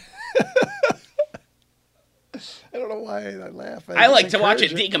them?" I don't know why I laugh. I like just to watch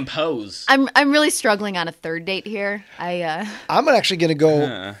it encourage decompose. I'm really struggling on a third date here. I'm actually going to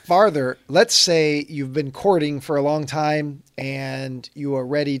go farther. Let's say you've been courting for a long time and you are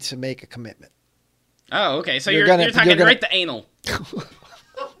ready to make a commitment. Oh, okay. So You're you're gonna- talking you're gonna- right to anal.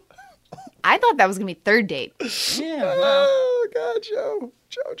 I thought that was gonna be third date. Yeah. Well, Oh, God,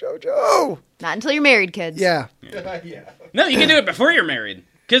 Joe. Not until you're married, kids. Yeah. Yeah. no, you can do it before you're married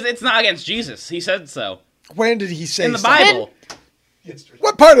because it's not against Jesus. He said so When did he say in the so? Bible.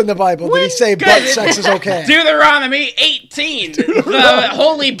 What part in the Bible did he say butt sex is okay? Deuteronomy 18. The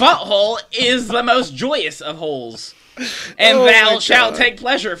holy butthole is the most joyous of holes, and Oh thou my shalt God. take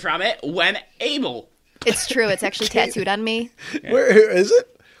pleasure from it when able. It's true. It's actually tattooed on me. Where is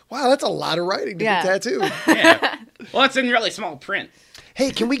it? Wow, that's a lot of writing to Yeah. get tattooed. Yeah. Well, it's in really small print.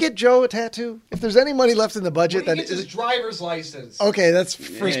 Hey, can we get Joe a tattoo? If there's any money left in the budget, When then he gets his driver's license. okay. That's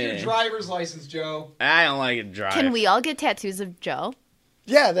for Yeah. Driver's license, Joe. I don't like it dry. Can we all get tattoos of Joe?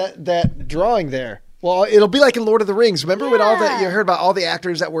 yeah. That drawing there. Well, it'll be like in Lord of the Rings. Remember when all Yeah. you heard about all the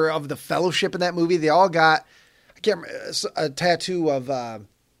actors that were of the Fellowship in that movie? They all got I can't remember, a tattoo of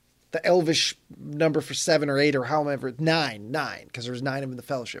the Elvish number for 7 or 8 or however 9 because there's 9 of them in the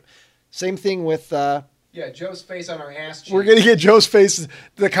Fellowship. Same thing with. Yeah, Joe's face on our ass cheek. We're going to get Joe's face,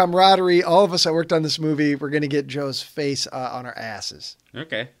 the camaraderie. All of us that worked on this movie, we're going to get Joe's face on our asses.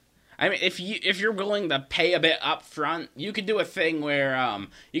 Okay. I mean, if you're willing to pay a bit up front, you could do a thing where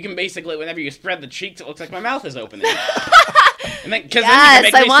you can basically, whenever you spread the cheeks, it looks like my mouth is opening. And then, because then you Yes,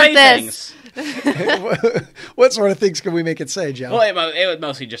 I can make me want say this. things. What sort of things can we make it say, Joe? Well, it would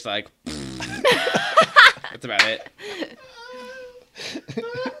mostly just like. That's about it.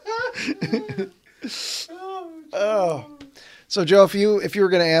 Oh. So, Joe, if you were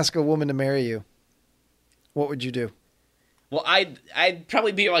going to ask a woman to marry you, what would you do? Well, I'd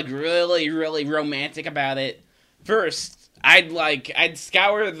probably be like really, really romantic about it. First, I'd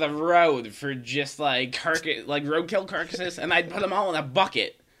scour the road for just like roadkill carcasses, and I'd put them all in a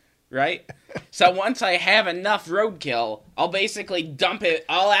bucket, right? So once I have enough roadkill, I'll basically dump it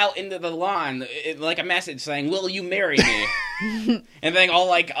all out into the lawn, like a message saying, "Will you marry me?" And then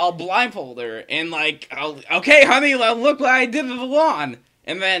I'll blindfold her and okay, honey, look what I did to the lawn.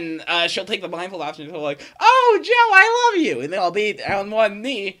 And then she'll take the blindfold off and she'll like, "Oh, Joe, I love you." And then I'll be on one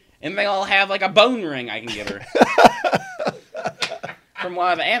knee, and then I'll have like a bone ring I can give her from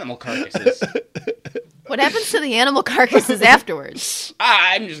one of the animal carcasses. What happens to the animal carcasses afterwards?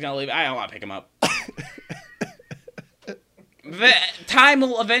 I'm just gonna leave. I don't want to pick them up. The time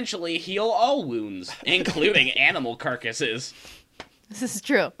will eventually heal all wounds, including animal carcasses. This is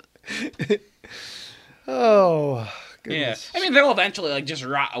true. Oh, Yeah, goodness. I mean they'll eventually just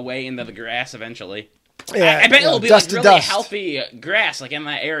rot away into the grass eventually. Yeah, I bet it'll be dust really to dust. healthy grass, like in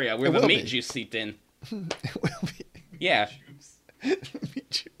that area where It the will meat be. juice seeped in. It will be Yeah, meat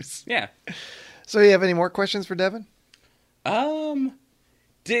juice. yeah. So, you have any more questions for Devin?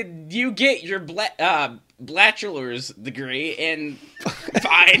 Did you get your bachelor's degree in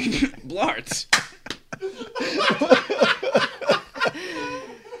fine blarts?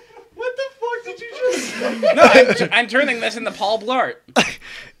 What the fuck did you just say? No, I'm turning this into Paul Blart.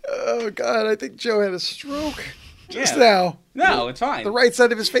 Oh, God, I think Joe had a stroke just Yeah. now. No, it's fine. The right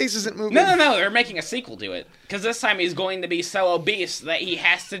side of his face isn't moving. No, they're making a sequel to it. Because this time he's going to be so obese that he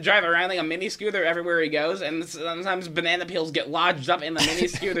has to drive around like a mini scooter everywhere he goes, and sometimes banana peels get lodged up in the mini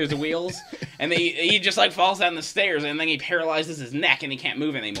scooter's wheels, and he just like falls down the stairs, and then he paralyzes his neck, and he can't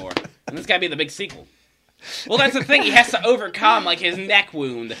move anymore. And this gotta be the big sequel. Well, that's the thing, he has to overcome like his neck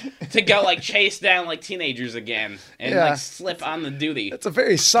wound to go like chase down like teenagers again, and Yeah. like slip on the duty. It's a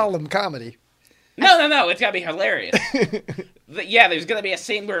very solemn comedy. No, it's gotta be hilarious. Yeah, there's gonna be a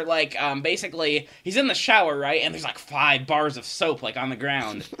scene where, like, basically, he's in the shower, right, and there's, like, 5 bars of soap, like, on the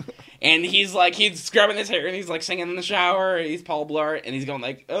ground. And he's scrubbing his hair, and he's, like, singing in the shower, and he's Paul Blart, and he's going,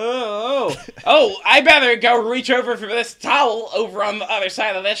 like, oh, I better go reach over for this towel over on the other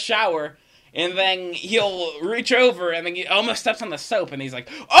side of this shower. And then he'll reach over, and then he almost steps on the soap, and he's like,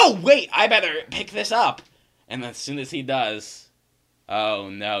 oh, wait, I better pick this up. And as soon as he does... Oh,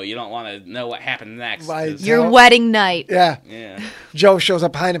 no, you don't want to know what happened next. Why- 'cause- Your wedding night. Yeah. Yeah. Joe shows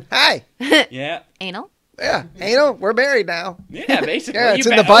up behind him. Hi. Yeah. Anal? Yeah. Anal, we're married now. Yeah, basically. Yeah, it's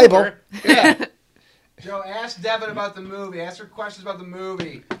you in the bent Bible. over. Yeah. Joe, ask Devin about the movie. Ask her questions about the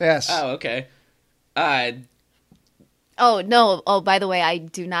movie. Yes. Oh, okay. Oh, no. Oh, by the way, I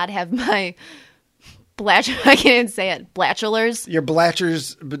do not have my I can't even say it. Bachelor's? Your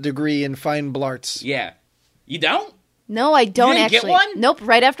Blatcher's degree in fine blarts. Yeah. You don't? No, I don't didn't get actually. one? Nope.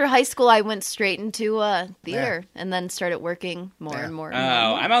 Right after high school, I went straight into theater and then started working more Yeah. and more. Oh, And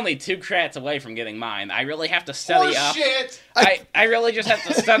more. I'm only 2 credits away from getting mine. I really have to study up. Shit! I really just have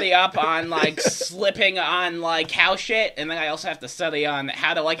to study up on, like, slipping on, like, cow shit, and then I also have to study on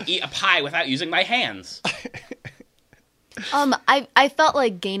how to, like, eat a pie without using my hands. I felt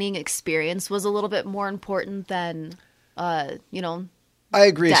like gaining experience was a little bit more important than, I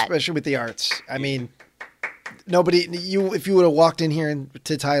agree, That. especially with the arts. I mean, if you would have walked in here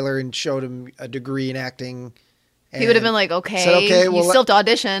to Tyler and showed him a degree in acting, he would have been like, okay, said, okay, well, you still have to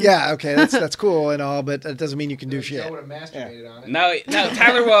audition. yeah, okay, that's cool and all, but that doesn't mean you can do shit. Joe would have masturbated on it. No,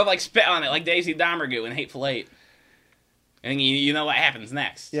 Tyler will have, like, spit on it like Daisy Domergue in Hateful Eight. And you know what happens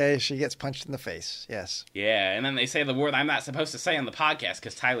next. Yeah, she gets punched in the face. Yes. Yeah, and then they say the word I'm not supposed to say on the podcast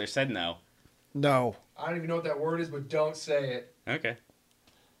because Tyler said no. No. I don't even know what that word is, but don't say it. Okay.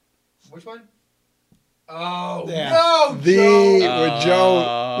 Which one? Oh Yeah. no, The Joe. with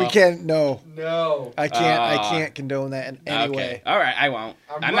Joe, we can't. No, No. I can't. I can't condone that in any Okay. way. All right, I won't.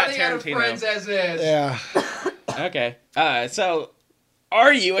 I'm not running out of Tarantino. friends as is. Yeah. Okay. So,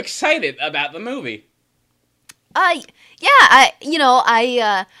 are you excited about the movie?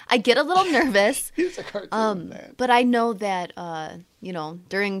 Yeah, I get a little nervous. He's a cartoon man. But I know that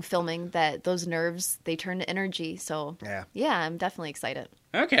during filming that those nerves they turn to energy. So Yeah. I'm definitely excited.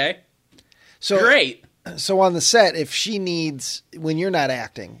 Okay. So Great. So on the set, if she needs, when you're not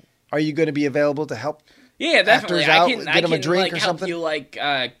acting, are you going to be available to help? Yeah, definitely. Actors out, I can get 'em a drink like or help something? you like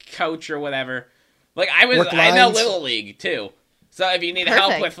coach or whatever. Like Work I know lines? Little League too. So if you need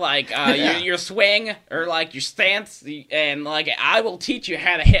help Perfect. with like your swing or like your stance, and like I will teach you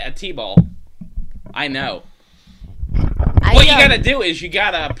how to hit a t-ball. I know. What you gotta do is you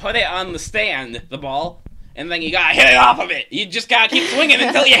gotta put it on the stand, the ball, and then you gotta hit it off of it. You just gotta keep swinging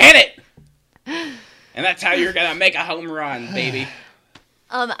until you hit it. And that's how you're gonna make a home run, baby.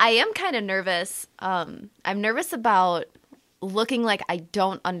 I am kind of nervous. I'm nervous about looking like I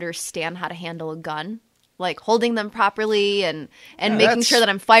don't understand how to handle a gun, like holding them properly and making that's- sure that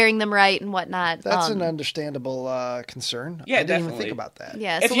I'm firing them right and whatnot. That's an understandable concern. Yeah, I didn't even definitely. think about that.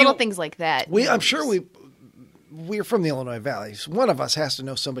 Yeah, If so you- little things like that. I'm sure we're from the Illinois Valley. So one of us has to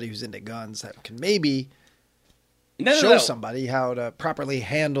know somebody who's into guns that can maybe show somebody how to properly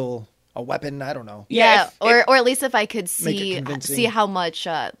handle a weapon. I don't know. Yeah, if- or at least if I could Make it see convincing. how much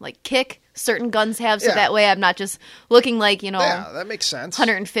like kick certain guns have, so Yeah. that way I'm not just looking like Yeah, that makes sense.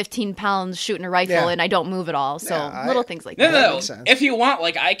 115 pounds shooting a rifle Yeah. and I don't move at all. So Yeah, little things like No, that. no. makes sense. If you want,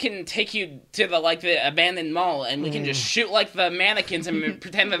 like, I can take you to the abandoned mall, and we can Mm. just shoot like the mannequins and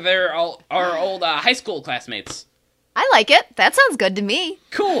pretend that they're all our old high school classmates. I like it. That sounds good to me.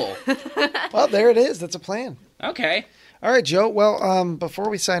 Cool. Well, there it is. That's a plan. Okay. All right, Joe. Well, before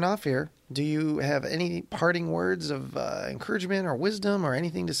we sign off here, do you have any parting words of encouragement or wisdom or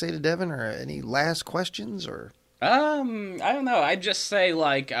anything to say to Devon, or any last questions? Or I don't know. I'd just say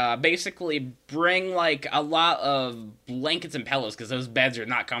like basically bring like a lot of blankets and pillows because those beds are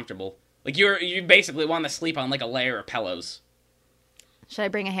not comfortable. Like you basically want to sleep on like a layer of pillows. Should I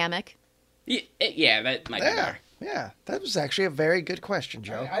bring a hammock? Yeah, that might be yeah, better. yeah, that was actually a very good question,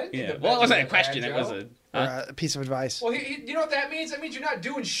 Joe. I didn't think Yeah. the Well, it beds wasn't were a question. bad, It was Joe. a A piece of advice. Well, you know what that means? That means you're not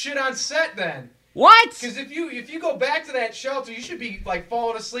doing shit on set then. what? Because if you go back to that shelter, you should be like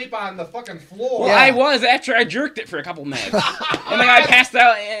falling asleep on the fucking floor. Well, Yeah. I was after I jerked it for a couple minutes, and then I passed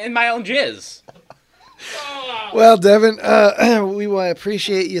out in my own jizz. Well, Devon, we want to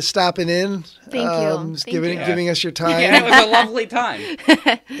appreciate you stopping in. Thank you. Just Thank giving you. giving us your time. Yeah, it was a lovely time.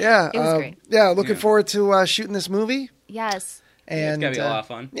 Yeah, It was great. Yeah, looking Yeah. forward to shooting this movie. Yes. And It's gonna be a lot of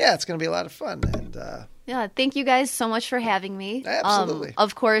fun. Yeah, it's gonna be a lot of fun. And Yeah, thank you guys so much for having me. Absolutely.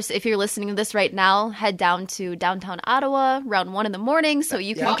 Of course, if you're listening to this right now, head down to downtown Ottawa around 1 a.m. so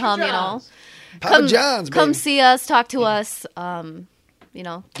you can Yeah. come, John's. Papa John's, come baby. see us, talk to us.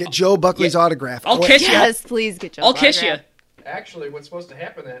 Get Joe Buckley's autograph. I'll kiss you. Yes, please get your I'll kiss you. autograph. Actually, what's supposed to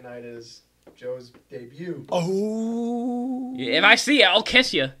happen that night is Joe's debut. Oh, If I see you, I'll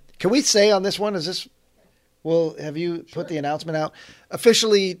kiss you. can we say on this one? Is this? Well, have you put the announcement out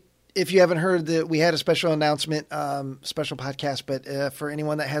officially? If you haven't heard that, we had a special announcement, special podcast. But for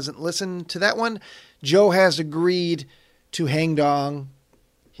anyone that hasn't listened to that one, Joe has agreed to hang dong.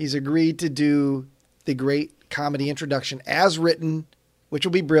 He's agreed to do the great comedy introduction as written, which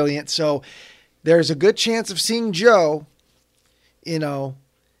will be brilliant. So there's a good chance of seeing Joe, in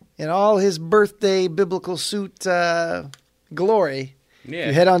all his birthday biblical suit glory. Yeah.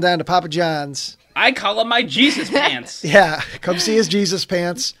 You head on down to Papa John's. I call them my Jesus pants. Yeah, come see his Jesus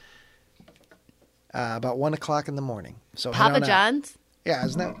pants. About 1 o'clock in the morning. So head Papa on out. John's? Yeah,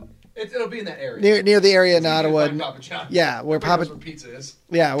 isn't that It'll be in that area. near the area in You can Ottawa? find Papa John's. Yeah, where Nobody knows Papa. where pizza is.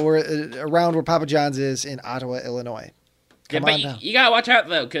 Yeah, we're around where Papa John's is in Ottawa, Illinois. Yeah, Come but on down. you gotta watch out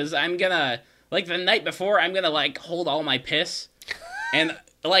though, because I'm gonna like the night before, I'm gonna like hold all my piss, and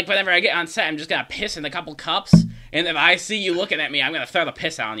like whenever I get on set, I'm just gonna piss in a couple cups, and if I see you looking at me, I'm gonna throw the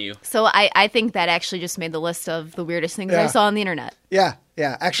piss on you. So I think that actually just made the list of the weirdest things Yeah. I saw on the internet. Yeah.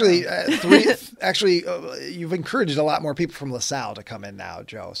 Actually, you've encouraged a lot more people from LaSalle to come in now,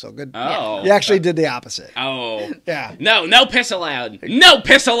 Joe. So good. Oh. You actually did the opposite. Oh. Yeah. No piss allowed. No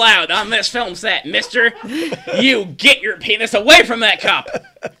piss allowed on this film set, mister. You get your penis away from that cup,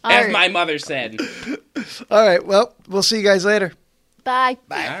 as right. my mother said. All right. Well, we'll see you guys later. Bye.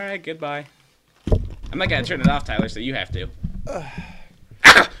 All right, goodbye. I'm not gonna turn it off, Tyler, so you have to.